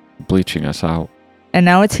here, bleaching us out. And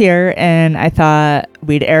now it's here, and I thought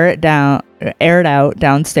we'd air it aired out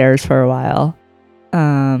downstairs for a while.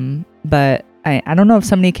 But I don't know if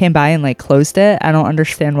somebody came by and like closed it. I don't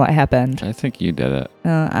understand what happened. I think you did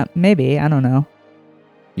it. Maybe. I don't know.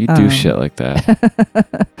 You do shit like that.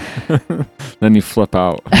 Then you flip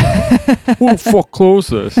out. Who the fuck closed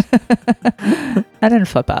this? I didn't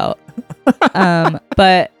flip out.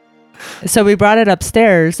 But so we brought it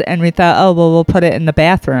upstairs and we thought, oh, well, we'll put it in the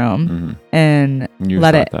bathroom and You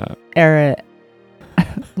let thought it that. air it.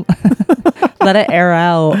 Let it air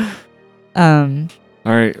out. All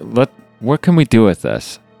right, what can we do with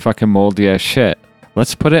this? Fucking moldy ass shit.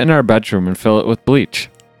 Let's put it in our bedroom and fill it with bleach.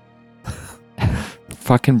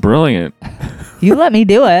 Fucking brilliant. You let me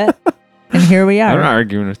do it. And here we I'm not are.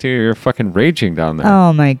 arguing with you. You're fucking raging down there.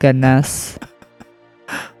 Oh my goodness.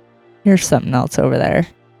 Here's something else over there.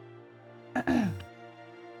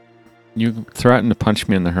 You threatened to punch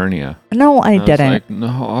me in the hernia. No, I was didn't. like, no,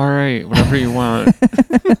 all right, whatever you want.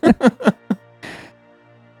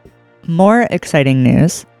 More exciting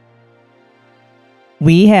news.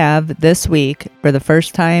 We have this week, for the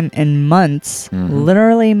first time in months,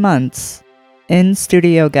 literally months,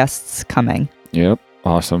 in-studio guests coming. Yep,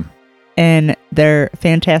 awesome. And they're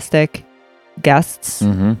fantastic guests,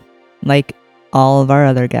 like all of our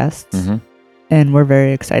other guests. And we're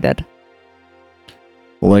very excited.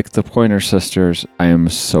 Like the Pointer Sisters, I am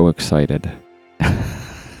so excited.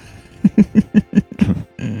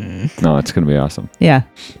 No, it's going to be awesome. Yeah.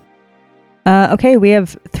 Okay, we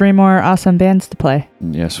have 3 more awesome bands to play.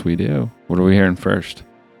 Yes, we do. What are we hearing first?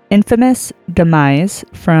 Infamous Demise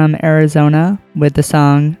from Arizona with the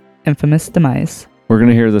song Infamous Demise. We're going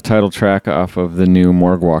to hear the title track off of the new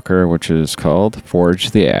Morgue Walker, which is called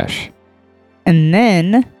Forge the Ash. And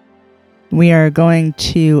then we are going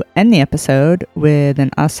to end the episode with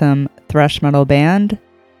an awesome thrash metal band,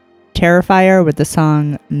 Terrifier, with the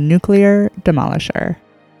song Nuclear Demolisher.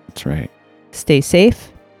 That's right. Stay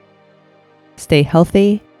safe, stay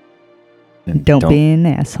healthy, and don't be an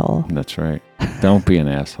asshole. That's right. Don't be an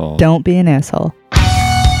asshole. Don't be an asshole.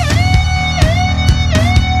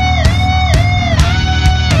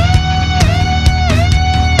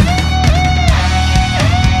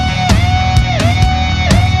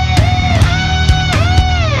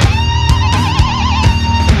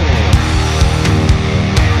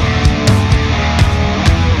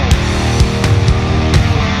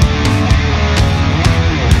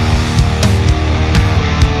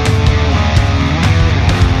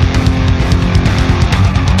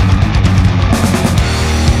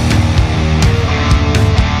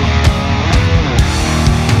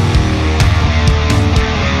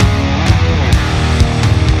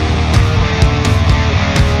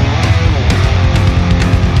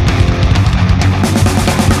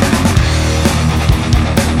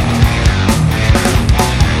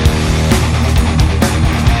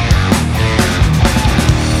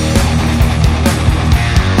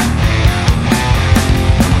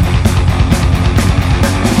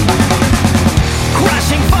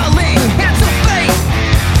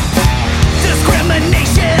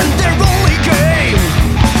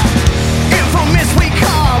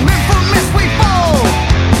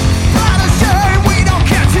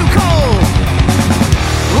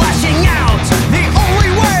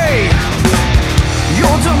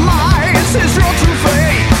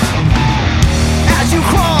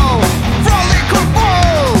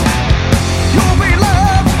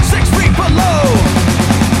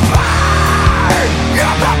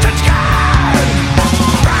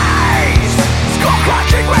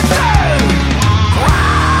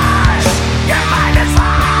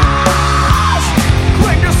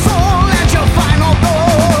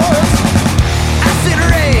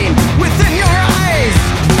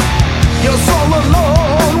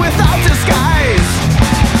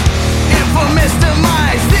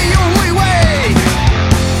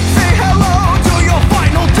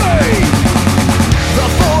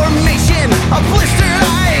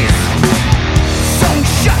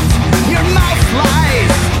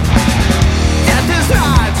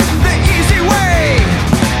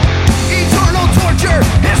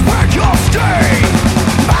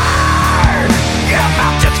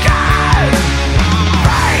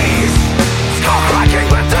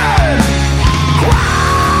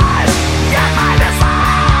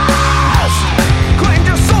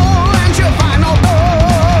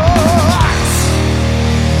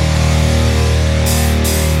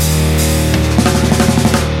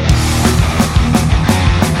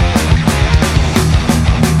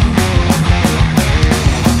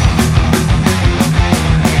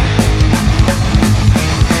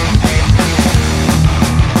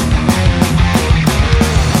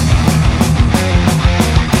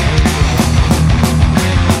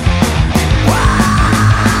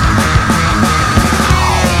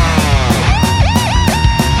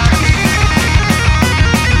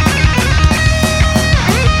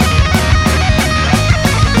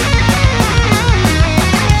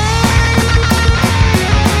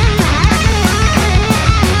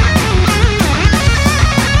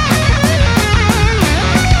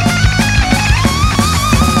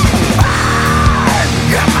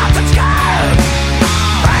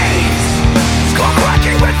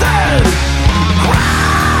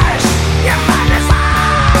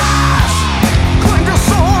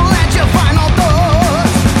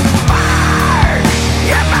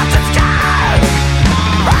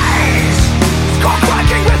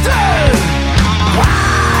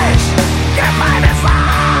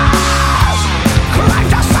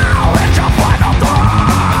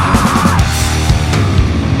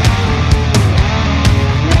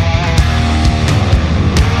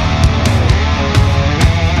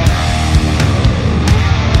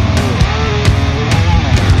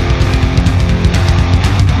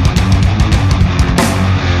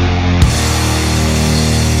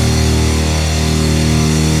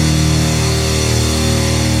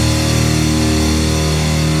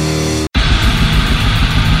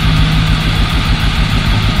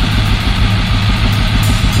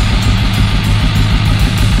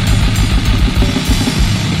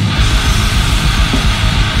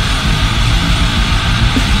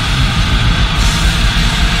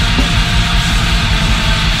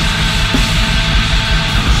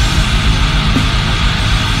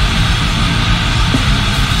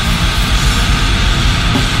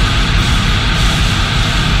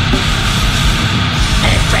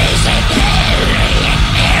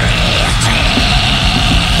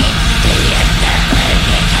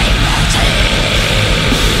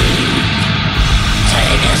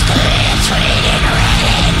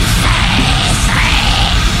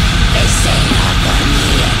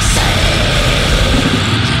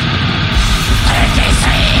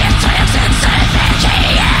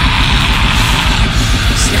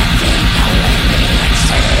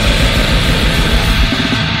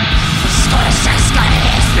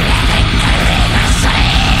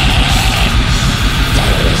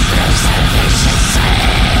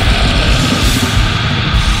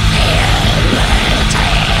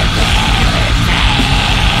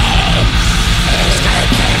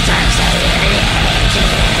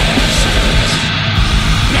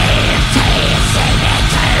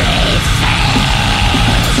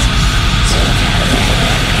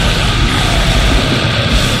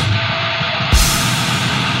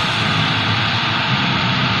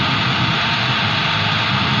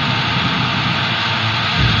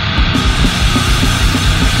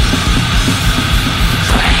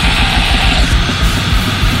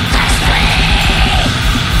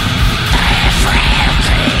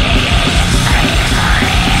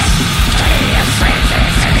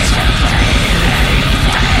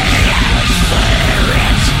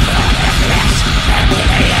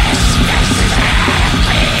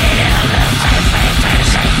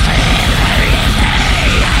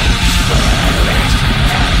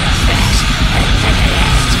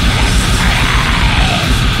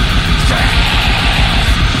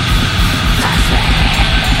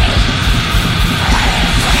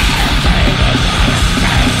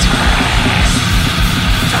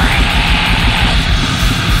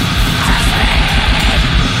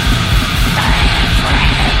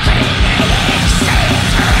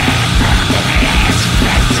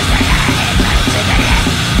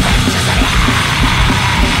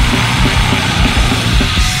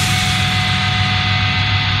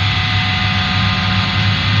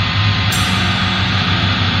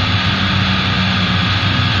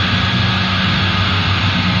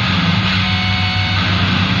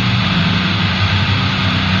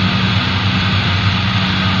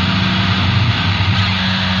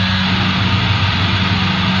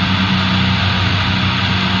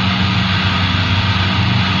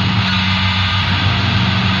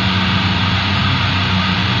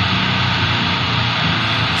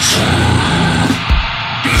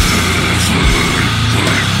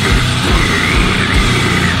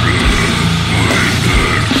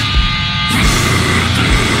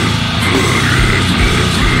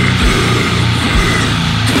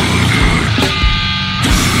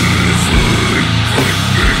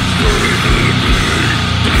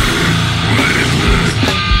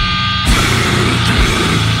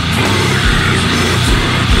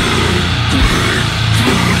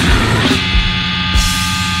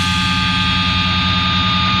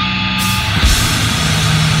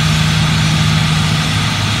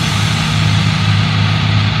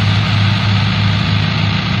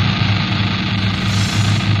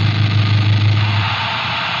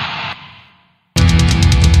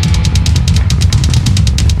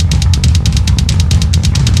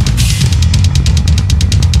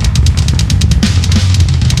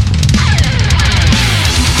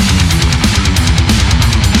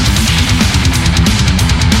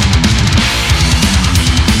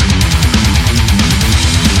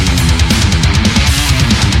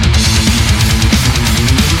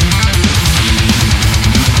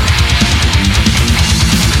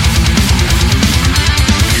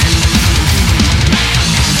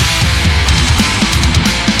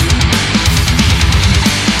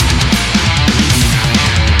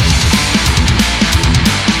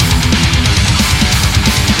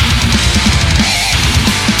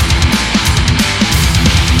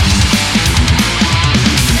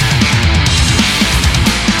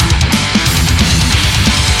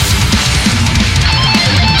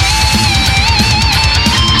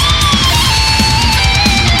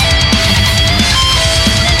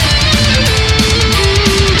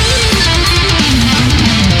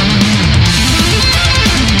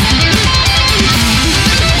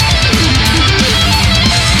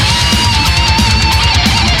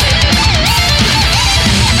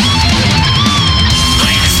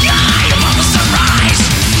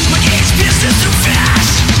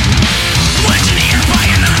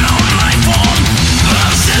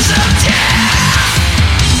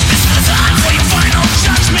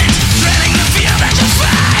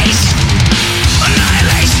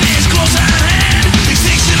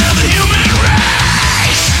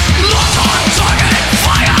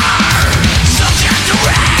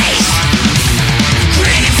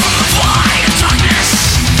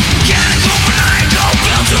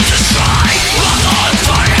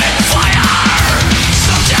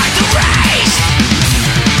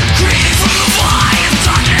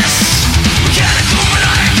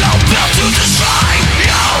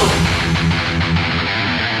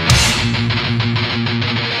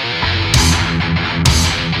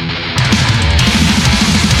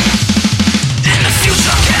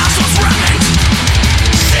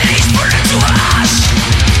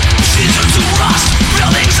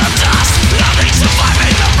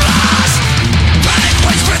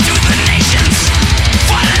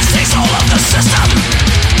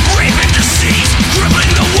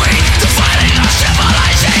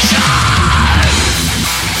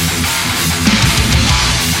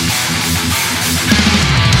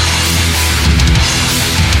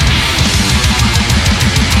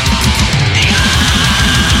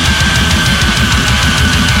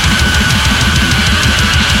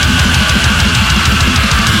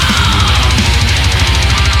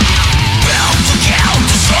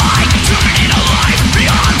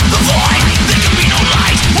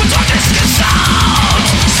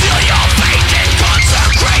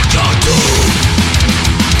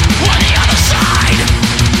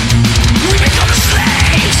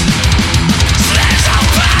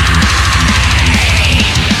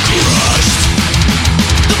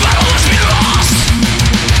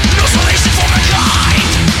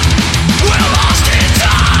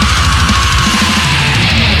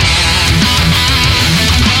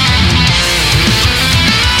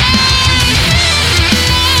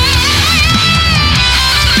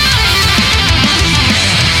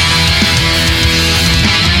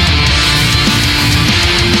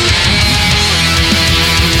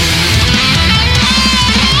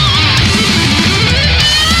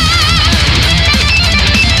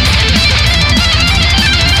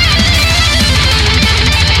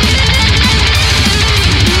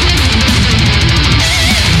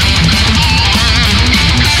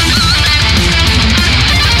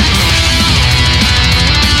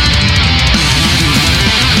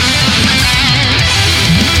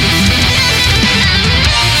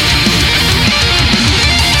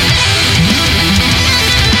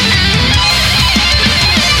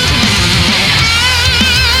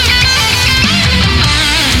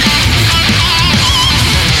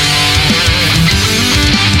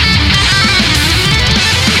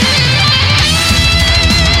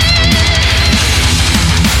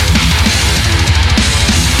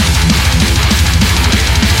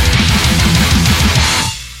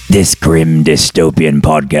 This grim dystopian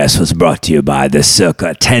podcast was brought to you by the circa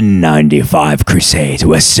 1095 crusade,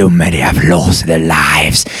 where so many have lost their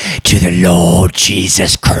lives to the Lord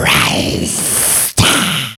Jesus Christ.